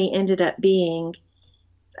Henry ended up being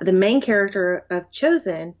the main character of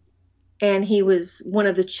Chosen, and he was one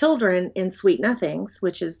of the children in Sweet Nothings,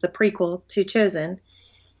 which is the prequel to Chosen.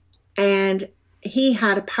 And he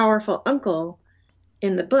had a powerful uncle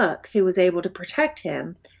in the book who was able to protect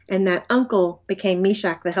him, and that uncle became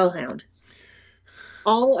Meshach the Hellhound.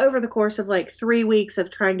 All over the course of like 3 weeks of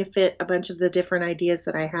trying to fit a bunch of the different ideas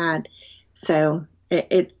that I had. So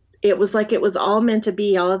it was like it was all meant to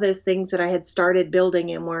be. All of those things that I had started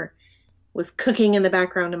building and was cooking in the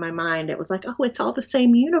background of my mind. It was like, oh, it's all the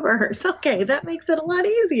same universe. Okay, that makes it a lot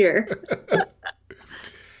easier.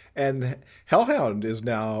 And Hellhound is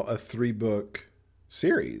now a 3-book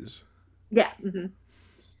series. Yeah. Mm-hmm.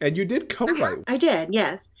 And you did co-write. I did,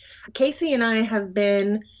 yes. Casey and I have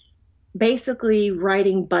been basically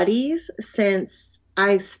writing buddies since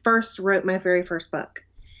I first wrote my very first book.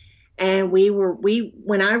 And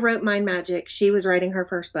when I wrote Mind Magic, she was writing her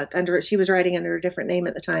first book she was writing under a different name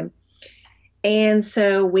at the time. And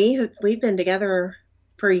so we've been together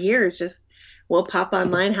for years. Just we'll pop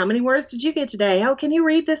online. How many words did you get today? Oh, can you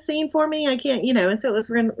read this scene for me? I can't, and so it was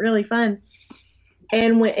really fun.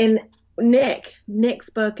 And Nick's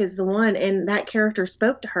book is the one, and that character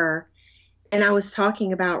spoke to her. And I was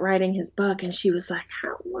talking about writing his book, and she was like,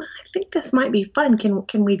 I think this might be fun.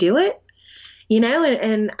 Can we do it?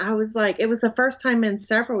 And I was like, it was the first time in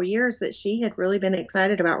several years that she had really been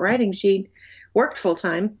excited about writing. She'd worked full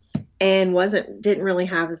time, and didn't really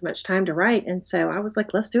have as much time to write. And so I was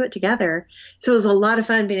like, let's do it together. So it was a lot of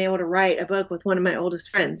fun being able to write a book with one of my oldest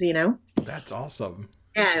friends, you know? That's awesome.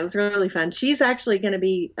 Yeah, it was really fun. She's actually going to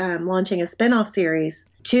be launching a spinoff series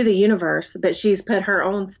to the universe, but she's put her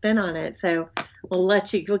own spin on it. So we'll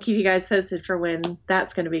keep you guys posted for when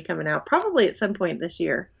that's going to be coming out, probably at some point this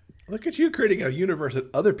year. Look at you creating a universe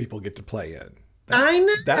that other people get to play in. I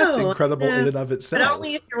know. That's incredible in and of itself. But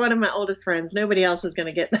only if you're one of my oldest friends. Nobody else is going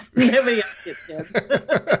to get, nobody else gets kids.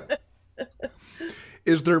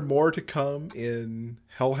 Is there more to come in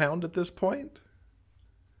Hellhound at this point?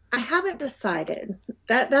 I haven't decided.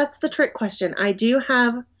 That's the trick question. I do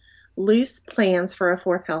have loose plans for a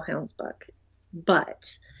fourth Hellhounds book,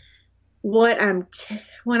 but what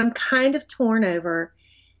I'm kind of torn over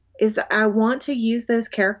is that I want to use those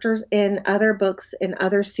characters in other books in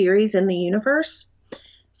other series in the universe.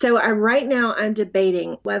 So right now I'm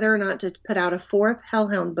debating whether or not to put out a fourth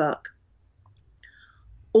Hellhound book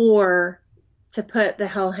or to put the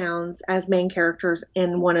Hellhounds as main characters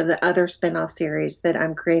in one of the other spin-off series that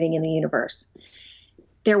I'm creating in the universe.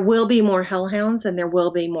 There will be more Hellhounds and there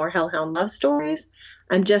will be more Hellhound love stories.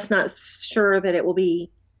 I'm just not sure that it will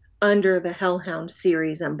be under the Hellhound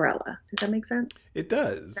series umbrella. Does that make sense? It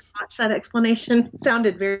does. Watch that explanation. It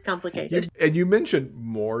sounded very complicated. And you mentioned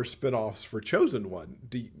more spin-offs for Chosen One.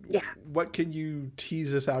 Yeah. What can you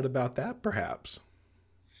tease us out about that, perhaps?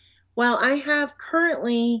 Well, I have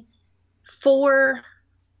currently 4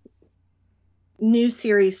 new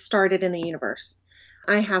series started in the universe.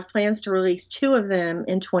 I have plans to release 2 of them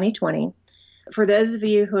in 2020. For those of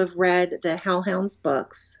you who have read the Hellhounds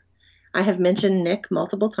books, I have mentioned Nick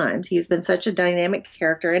multiple times. He's been such a dynamic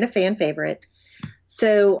character and a fan favorite.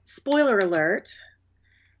 So, spoiler alert,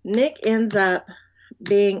 Nick ends up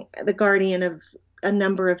being the guardian of a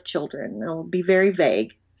number of children. I'll be very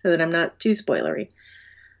vague so that I'm not too spoilery.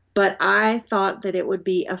 But I thought that it would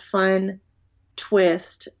be a fun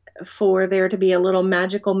twist for there to be a little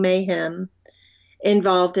magical mayhem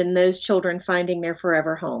involved in those children finding their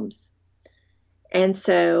forever homes. And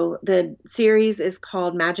so the series is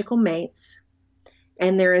called Magical Mates,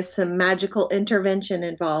 and there is some magical intervention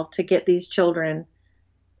involved to get these children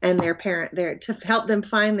and their parent there to help them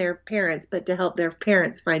find their parents, but to help their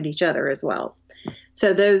parents find each other as well. So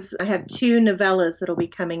I have 2 novellas that'll be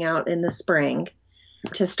coming out in the spring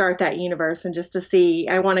to start that universe, and just to see,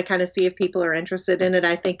 I want to kind of see if people are interested in it.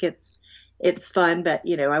 I think it's fun, but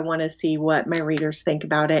I want to see what my readers think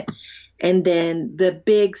about it. And then the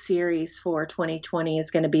big series for 2020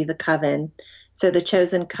 is going to be The Coven. So the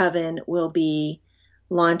Chosen Coven will be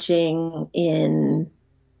launching in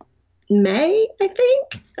May, I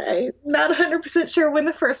think. I'm not 100% sure when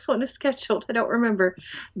the first one is scheduled. I don't remember.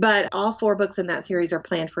 But all 4 books in that series are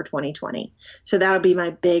planned for 2020. So that'll be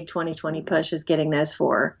my big 2020 push, is getting those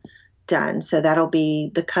 4 done. So that'll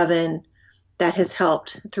be The Coven that has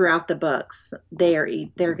helped throughout the books. They're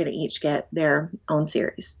going to each get their own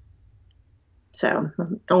series. So,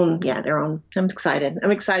 their own. I'm excited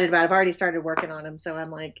about it. I've already started working on them. So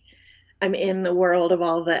I'm in the world of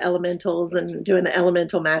all the elementals and doing the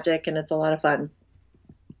elemental magic, and it's a lot of fun.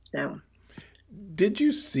 So, did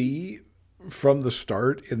you see from the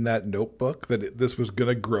start in that notebook that this was going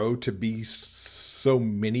to grow to be so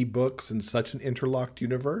many books in such an interlocked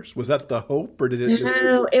universe? Was that the hope, or did it just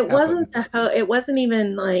No, it happen? wasn't the hope. It wasn't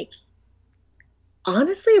even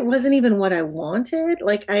honestly, it wasn't even what I wanted.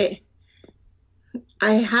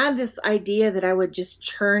 I had this idea that I would just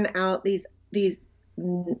churn out these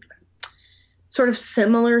sort of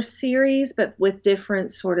similar series, but with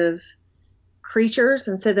different sort of creatures,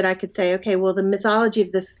 and so that I could say, okay, well, the mythology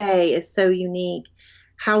of the Fae is so unique.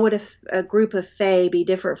 How would a group of Fae be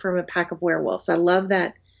different from a pack of werewolves? I love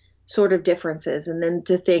that sort of differences. And then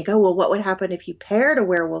to think, oh, well, what would happen if you paired a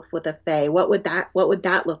werewolf with a Fae? What would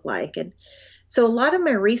that look like? And so a lot of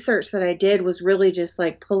my research that I did was really just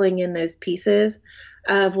pulling in those pieces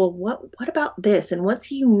of, well, what about this, and what's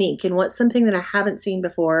unique, and what's something that I haven't seen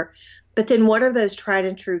before. But then what are those tried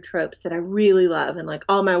and true tropes that I really love? And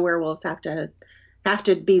all my werewolves have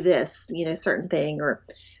to be this, certain thing,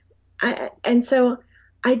 and so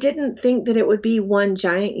I didn't think that it would be one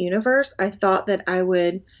giant universe. I thought that I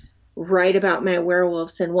would write about my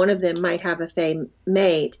werewolves, and one of them might have a Fae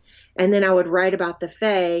mate, and then I would write about the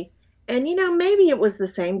Fae. And, maybe it was the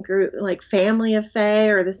same group, family of Fae,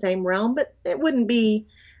 or the same realm, but it wouldn't be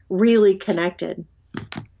really connected.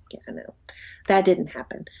 Yeah, I know. That didn't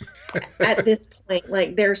happen. At this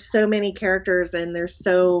point, there's so many characters and there's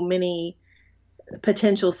so many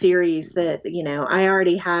potential series that, I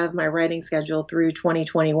already have my writing schedule through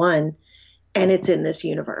 2021, and it's in this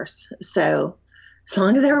universe. So as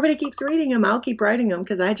long as everybody keeps reading them, I'll keep writing them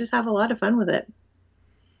because I just have a lot of fun with it.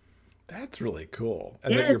 That's really cool.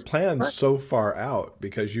 And Yeah, that your it's plan's fun. so far out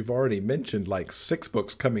because you've already mentioned like 6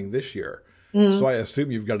 books coming this year. Mhm. So I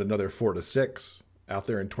assume you've got another 4 to 6 out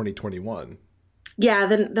there in 2021. Yeah,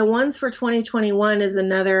 the ones for 2021 is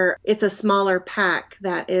it's a smaller pack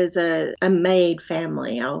that is a maid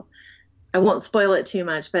family. I won't spoil it too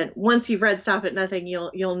much, but once you've read Stop at Nothing,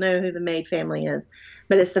 you'll know who the maid family is.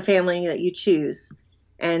 But it's the family that you choose.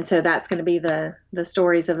 And so that's going to be the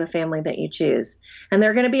stories of a family that you choose. And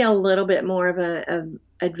they're going to be a little bit more of a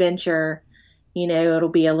adventure. You know, it'll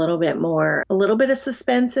be a little bit of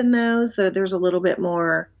suspense in those. So there's a little bit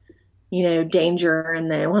more, you know, danger in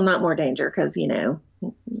there. Well, not more danger because, you know,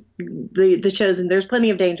 the Chosen, there's plenty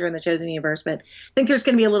of danger in the Chosen universe, but I think there's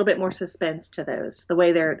going to be a little bit more suspense to those, the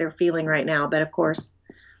way they're feeling right now. But of course,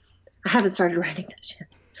 I haven't started writing those yet.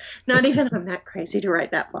 Not even I'm that crazy to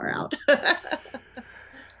write that far out.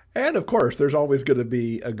 And of course, there's always going to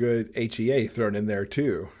be a good HEA thrown in there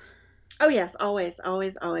too. Oh yes, always,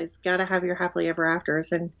 always, always. Got to have your happily ever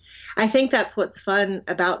afters. And I think that's what's fun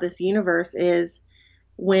about this universe is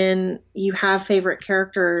when you have favorite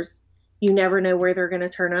characters, you never know where they're going to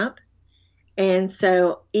turn up. And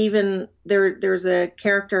so even there's a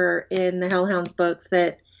character in the Hellhounds books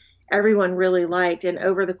that everyone really liked. And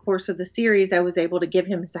over the course of the series, I was able to give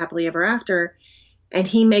him his happily ever after. And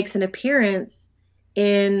he makes an appearance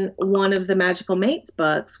in one of the Magical Mates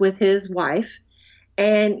books with his wife.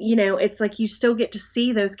 And, you know, it's like you still get to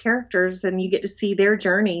see those characters and you get to see their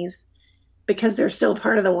journeys because they're still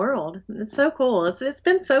part of the world. It's so cool. It's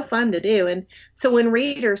been so fun to do. And so when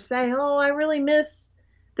readers say, "Oh, I really miss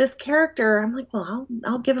this character," I'm like, "Well,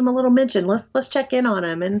 I'll give him a little mention. Let's check in on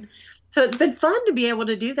him." And so it's been fun to be able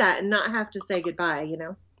to do that and not have to say goodbye, you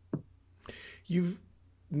know. You've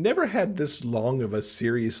never had this long of a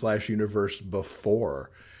series/universe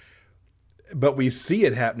before, but we see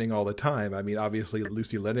it happening all the time. I mean, obviously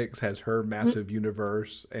Lucy Lennox has her massive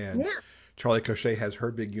universe and Yeah. Charlie Cochet has her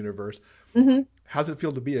big universe. Mm-hmm. How's it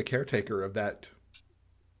feel to be a caretaker of that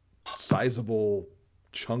sizable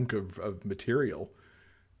chunk of material?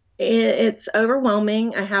 It's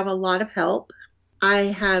overwhelming. I have a lot of help.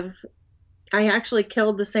 I actually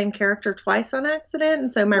killed the same character twice on accident,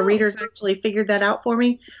 and so my readers actually figured that out for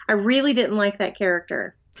me. I really didn't like that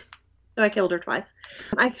character, so I killed her twice.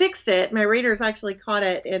 I fixed it. My readers actually caught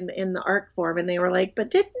it in the arc form, and they were like,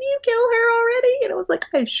 "But didn't you kill her already?" And I was like,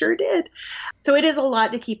 "I sure did." So it is a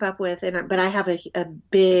lot to keep up with, but I have a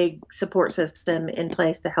big support system in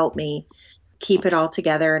place to help me keep it all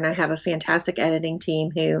together, and I have a fantastic editing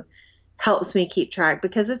team who helps me keep track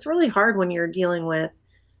because it's really hard when you're dealing with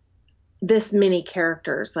this many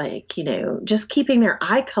characters, like, you know, just keeping their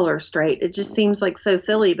eye color straight. It just seems like so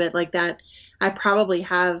silly, but like that, I probably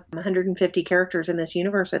have 150 characters in this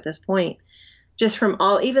universe at this point, just from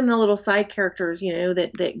even the little side characters, you know,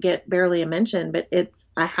 that get barely a mention, but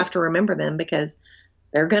I have to remember them because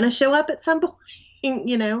they're going to show up at some point,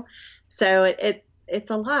 you know? So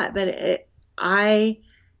it's a lot, but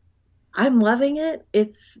I'm loving it. I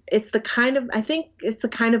think it's the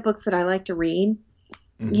kind of books that I like to read.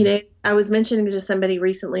 Mm-hmm. You know, I was mentioning to somebody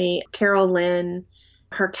recently, Carol Lynn,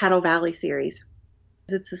 her Cattle Valley series.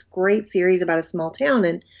 It's this great series about a small town,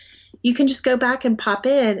 and you can just go back and pop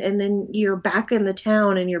in, and then you're back in the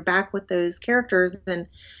town, and you're back with those characters, and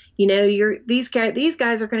you know, these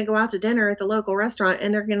guys are going to go out to dinner at the local restaurant,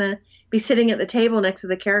 and they're going to be sitting at the table next to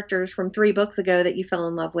the characters from 3 books ago that you fell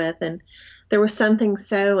in love with, and there was something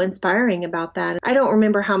so inspiring about that. I don't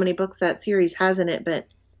remember how many books that series has in it, but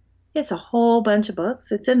it's a whole bunch of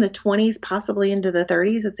books. It's in the 20s, possibly into the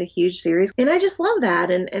 30s. It's a huge series. And I just love that.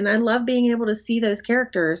 And I love being able to see those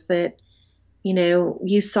characters that, you know,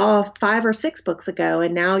 you saw 5 or 6 books ago,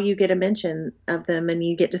 and now you get a mention of them and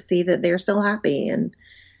you get to see that they're still happy. And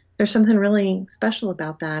there's something really special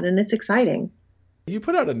about that. And it's exciting. You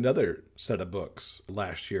put out another set of books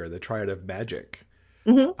last year, The Triad of Magic.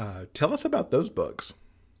 Mm-hmm. Tell us about those books.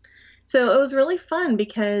 So it was really fun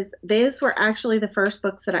because these were actually the first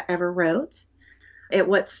books that I ever wrote.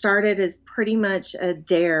 What started as pretty much a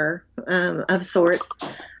dare of sorts.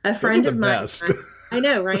 A friend of mine, I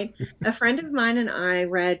know, right? A friend of mine and I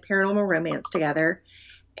read Paranormal Romance together,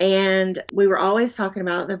 and we were always talking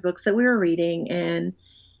about the books that we were reading. And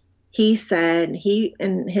he said he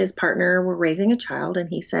and his partner were raising a child, and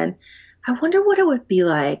he said, "I wonder what it would be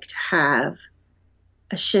like to have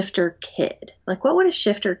a shifter kid. Like, what would a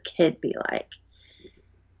shifter kid be like?"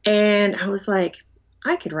 And I was like,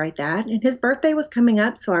 I could write that. And his birthday was coming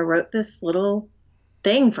up, so I wrote this little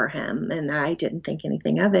thing for him, and I didn't think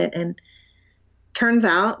anything of it. And turns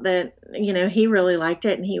out that, he really liked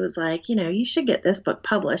it, and he was like, you should get this book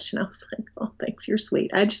published. And I was like, oh, thanks, you're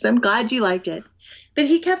sweet. I'm glad you liked it. But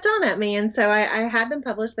he kept on at me. And so I had them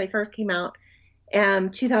published. They first came out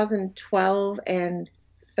 2012 and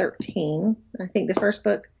 13. I think the first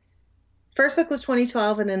book was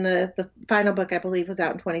 2012, and then the final book, I believe, was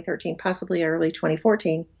out in 2013, possibly early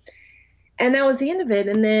 2014. And that was the end of it.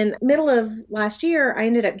 And then middle of last year, I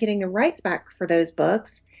ended up getting the rights back for those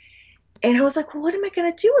books. And I was like, well, what am I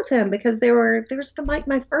going to do with them? Because there's like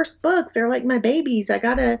my first books. They're like my babies. I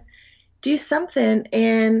got to do something.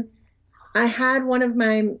 And I had one of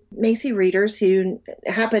my Macy readers who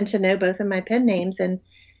happened to know both of my pen names. And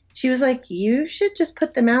she was like, you should just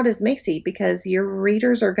put them out as Macy because your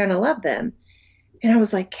readers are going to love them. And I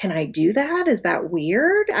was like, can I do that? Is that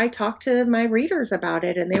weird? I talked to my readers about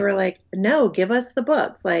it, and they were like, no, give us the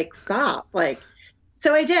books. Like, stop. Like,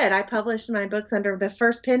 so I did. I published my books under the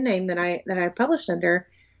first pen name that I published under.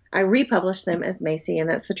 I republished them as Macy, and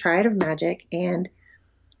that's The Triad of Magic. And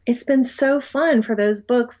it's been so fun for those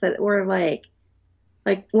books that were like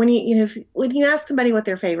when when you ask somebody what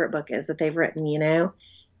their favorite book is that they've written,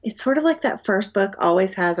 it's sort of like that first book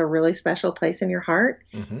always has a really special place in your heart.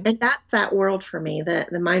 Mm-hmm. And that's that world for me,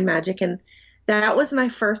 the Mind Magic. And that was my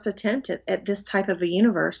first attempt at this type of a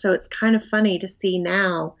universe. So it's kind of funny to see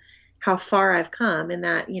now how far I've come in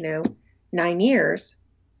that, 9 years,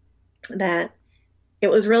 that it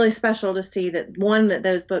was really special to see that, one, that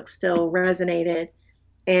those books still resonated,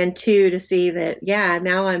 and two, to see that, yeah,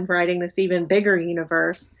 now I'm writing this even bigger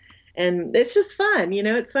universe. And it's just fun.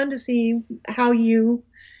 It's fun to see how you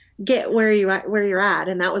get where you're at.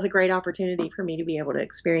 And that was a great opportunity for me to be able to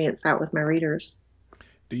experience that with my readers.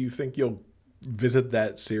 Do you think you'll visit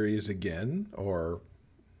that series again, or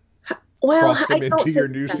cross them into your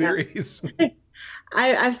new series?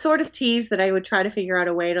 I've sort of teased that I would try to figure out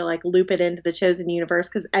a way to like loop it into the Chosen Universe,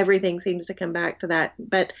 because everything seems to come back to that.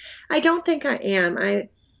 But I don't think I am.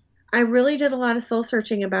 I really did a lot of soul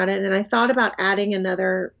searching about it, and I thought about adding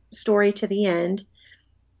another story to the end.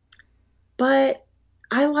 But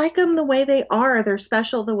I like them the way they are. They're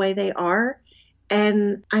special the way they are.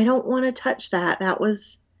 And I don't want to touch that.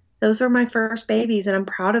 Those were my first babies, and I'm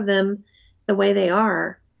proud of them the way they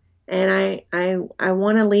are. And I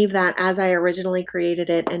want to leave that as I originally created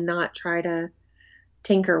it and not try to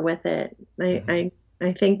tinker with it. I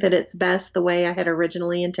think that it's best the way I had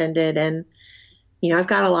originally intended. And, I've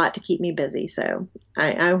got a lot to keep me busy. So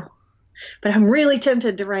but I'm really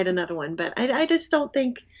tempted to write another one, but I just don't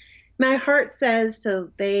think. My heart says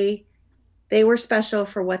they were special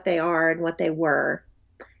for what they are and what they were,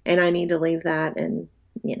 and I need to leave that and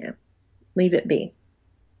leave it be.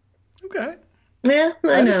 Okay. Yeah,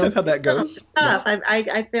 I understand how that goes. It's tough.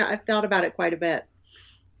 Yeah. I've thought about it quite a bit.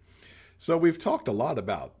 So we've talked a lot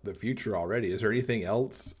about the future already. Is there anything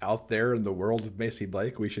else out there in the world of Macy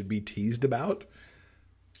Blake we should be teased about?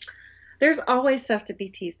 There's always stuff to be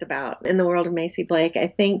teased about in the world of Macy Blake. I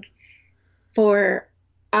think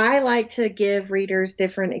I like to give readers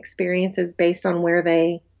different experiences based on where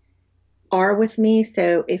they are with me.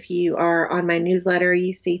 So if you are on my newsletter,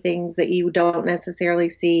 you see things that you don't necessarily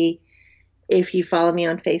see if you follow me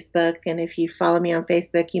on Facebook. And if you follow me on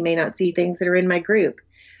Facebook, you may not see things that are in my group.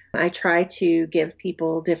 I try to give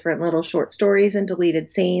people different little short stories and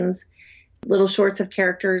deleted scenes, little shorts of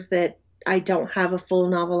characters that I don't have a full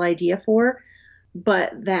novel idea for,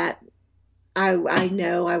 but that I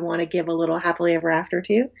know I want to give a little happily ever after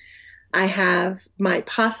to. Might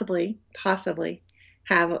possibly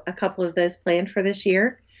have a couple of those planned for this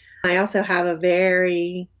year. I also have a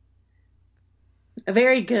very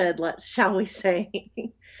good, shall we say,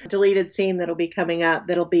 deleted scene that'll be coming up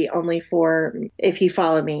that'll be only for if you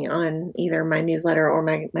follow me on either my newsletter or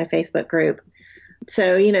my Facebook group.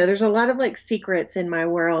 So, there's a lot of like secrets in my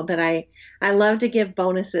world that I love to give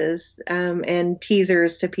bonuses and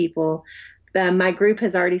teasers to people. My group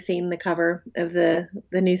has already seen the cover of the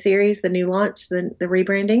new series, the new launch, the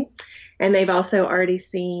rebranding. And they've also already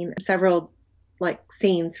seen several like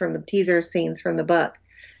scenes from the teaser scenes from the book.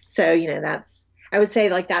 So, I would say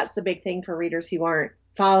like that's the big thing for readers who aren't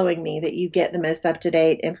following me, that you get the most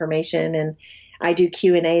up-to-date information. And I do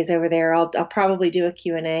Q&As over there. I'll probably do a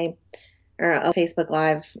Q&A or a Facebook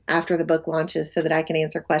Live after the book launches so that I can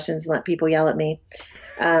answer questions and let people yell at me.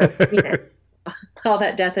 All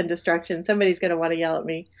that death and destruction. Somebody's going to want to yell at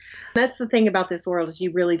me. That's the thing about this world, is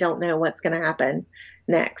you really don't know what's going to happen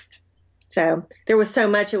next. So there was so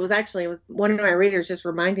much. It was one of my readers just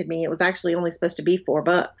reminded me it was actually only supposed to be 4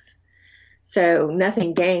 books. So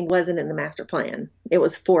Nothing Gained wasn't in the master plan. It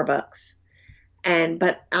was 4 books.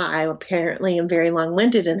 But I apparently am very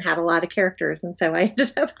long-winded and had a lot of characters, and so I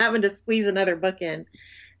ended up having to squeeze another book in.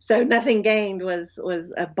 So Nothing Gained was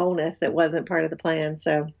a bonus that wasn't part of the plan.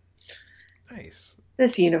 So nice.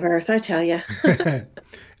 This universe, I tell you.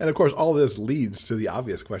 And of course, all this leads to the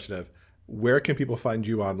obvious question of where can people find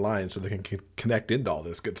you online so they can connect into all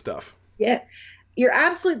this good stuff? Yeah. Your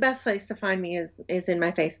absolute best place to find me is in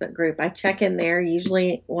my Facebook group. I check in there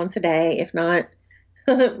usually once a day, if not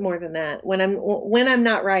more than that. When I'm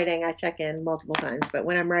not writing, I check in multiple times, but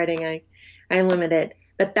when I'm writing, I limit it.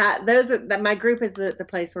 But my group is the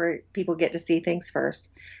place where people get to see things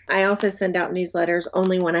first. I also send out newsletters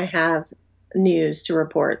only when I have news to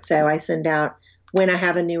report. So I send out when I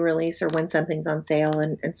have a new release or when something's on sale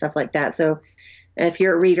and stuff like that. So if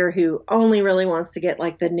you're a reader who only really wants to get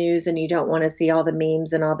like the news and you don't want to see all the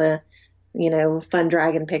memes and all the, fun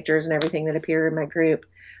dragon pictures and everything that appear in my group,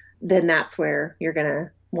 then that's where you're going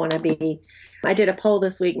to want to be. I did a poll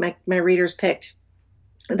this week. My readers picked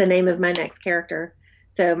the name of my next character.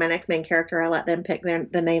 So my next main character, I let them pick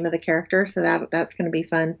the name of the character. So that's going to be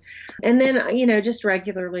fun. And then, just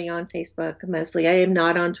regularly on Facebook, mostly. I am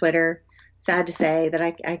not on Twitter. Sad to say that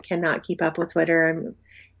I cannot keep up with Twitter.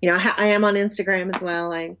 I am on Instagram as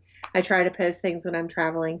well. I try to post things when I'm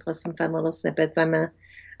traveling, plus some fun little snippets.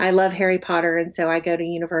 I love Harry Potter. And so I go to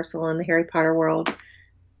Universal in the Harry Potter world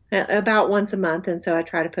about once a month. And so I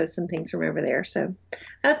try to post some things from over there. So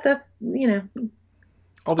that's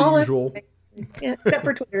all the usual. Yeah, except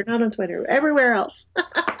for Twitter, not on Twitter. Everywhere else.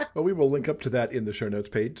 Well, we will link up to that in the show notes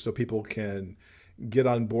page so people can get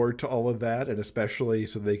on board to all of that, and especially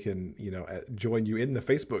so they can, join you in the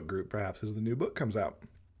Facebook group perhaps as the new book comes out.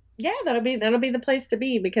 Yeah, that'll be the place to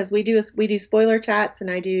be, because we do spoiler chats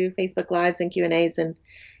and I do Facebook Lives and Q&As, and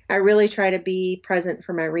I really try to be present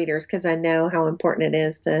for my readers because I know how important it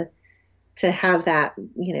is to have that,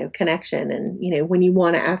 connection. And, when you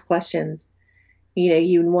want to ask questions,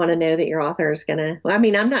 you want to know that your author is going to, I'm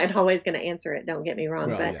not always going to answer it. Don't get me wrong.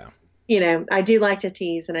 Well, but, yeah. I do like to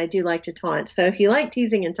tease and I do like to taunt. So if you like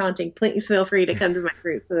teasing and taunting, please feel free to come to my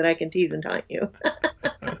group so that I can tease and taunt you.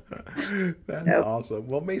 That's awesome.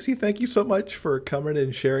 Well, Macy, thank you so much for coming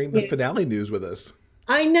and sharing the finale news with us.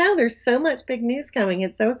 I know there's so much big news coming.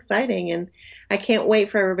 It's so exciting. And I can't wait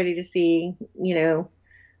for everybody to see,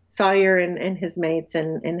 Sawyer and his mates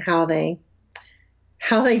and how they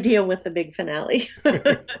deal with the big finale.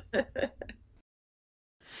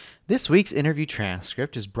 This week's interview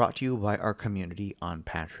transcript is brought to you by our community on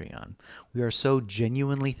Patreon. We are so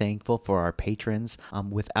genuinely thankful for our patrons.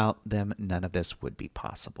 Without them, none of this would be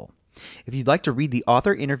possible. If you'd like to read the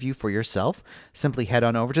author interview for yourself, simply head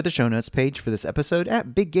on over to the show notes page for this episode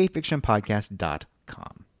at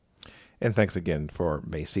biggayfictionpodcast.com. And thanks again for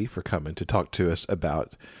Macy for coming to talk to us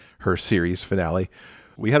about her series finale.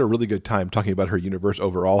 We had a really good time talking about her universe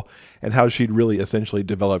overall and how she'd really essentially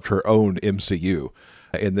developed her own MCU,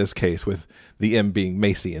 in this case with the M being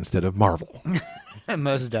Macy instead of Marvel.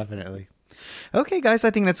 Most definitely. Okay, guys, I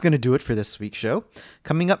think that's going to do it for this week's show.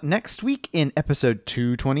 Coming up next week in episode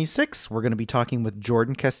 226, we're going to be talking with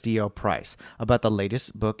Jordan Castillo-Price about the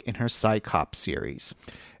latest book in her Psy-Cop series.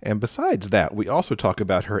 And besides that, we also talk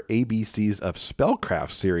about her ABCs of Spellcraft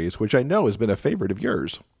series, which I know has been a favorite of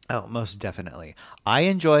yours. Oh, most definitely. I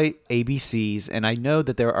enjoy ABCs, and I know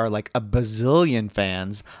that there are like a bazillion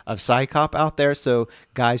fans of Psy-Cop out there, so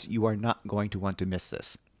guys, you are not going to want to miss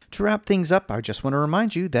this. To wrap things up, I just want to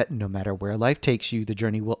remind you that no matter where life takes you, the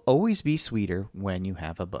journey will always be sweeter when you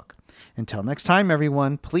have a book. Until next time,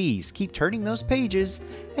 everyone, please keep turning those pages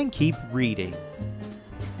and keep reading.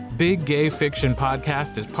 Big Gay Fiction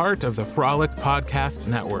Podcast is part of the Frolic Podcast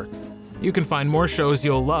Network. You can find more shows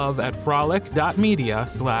you'll love at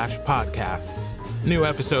frolic.media/podcasts. New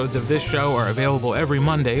episodes of this show are available every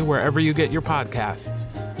Monday wherever you get your podcasts.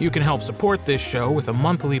 You can help support this show with a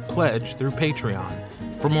monthly pledge through Patreon.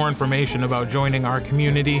 For more information about joining our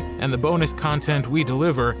community and the bonus content we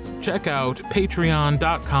deliver, check out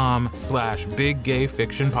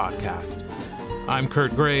patreon.com/biggayfictionpodcast. I'm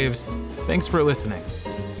Kurt Graves. Thanks for listening.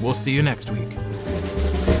 We'll see you next week.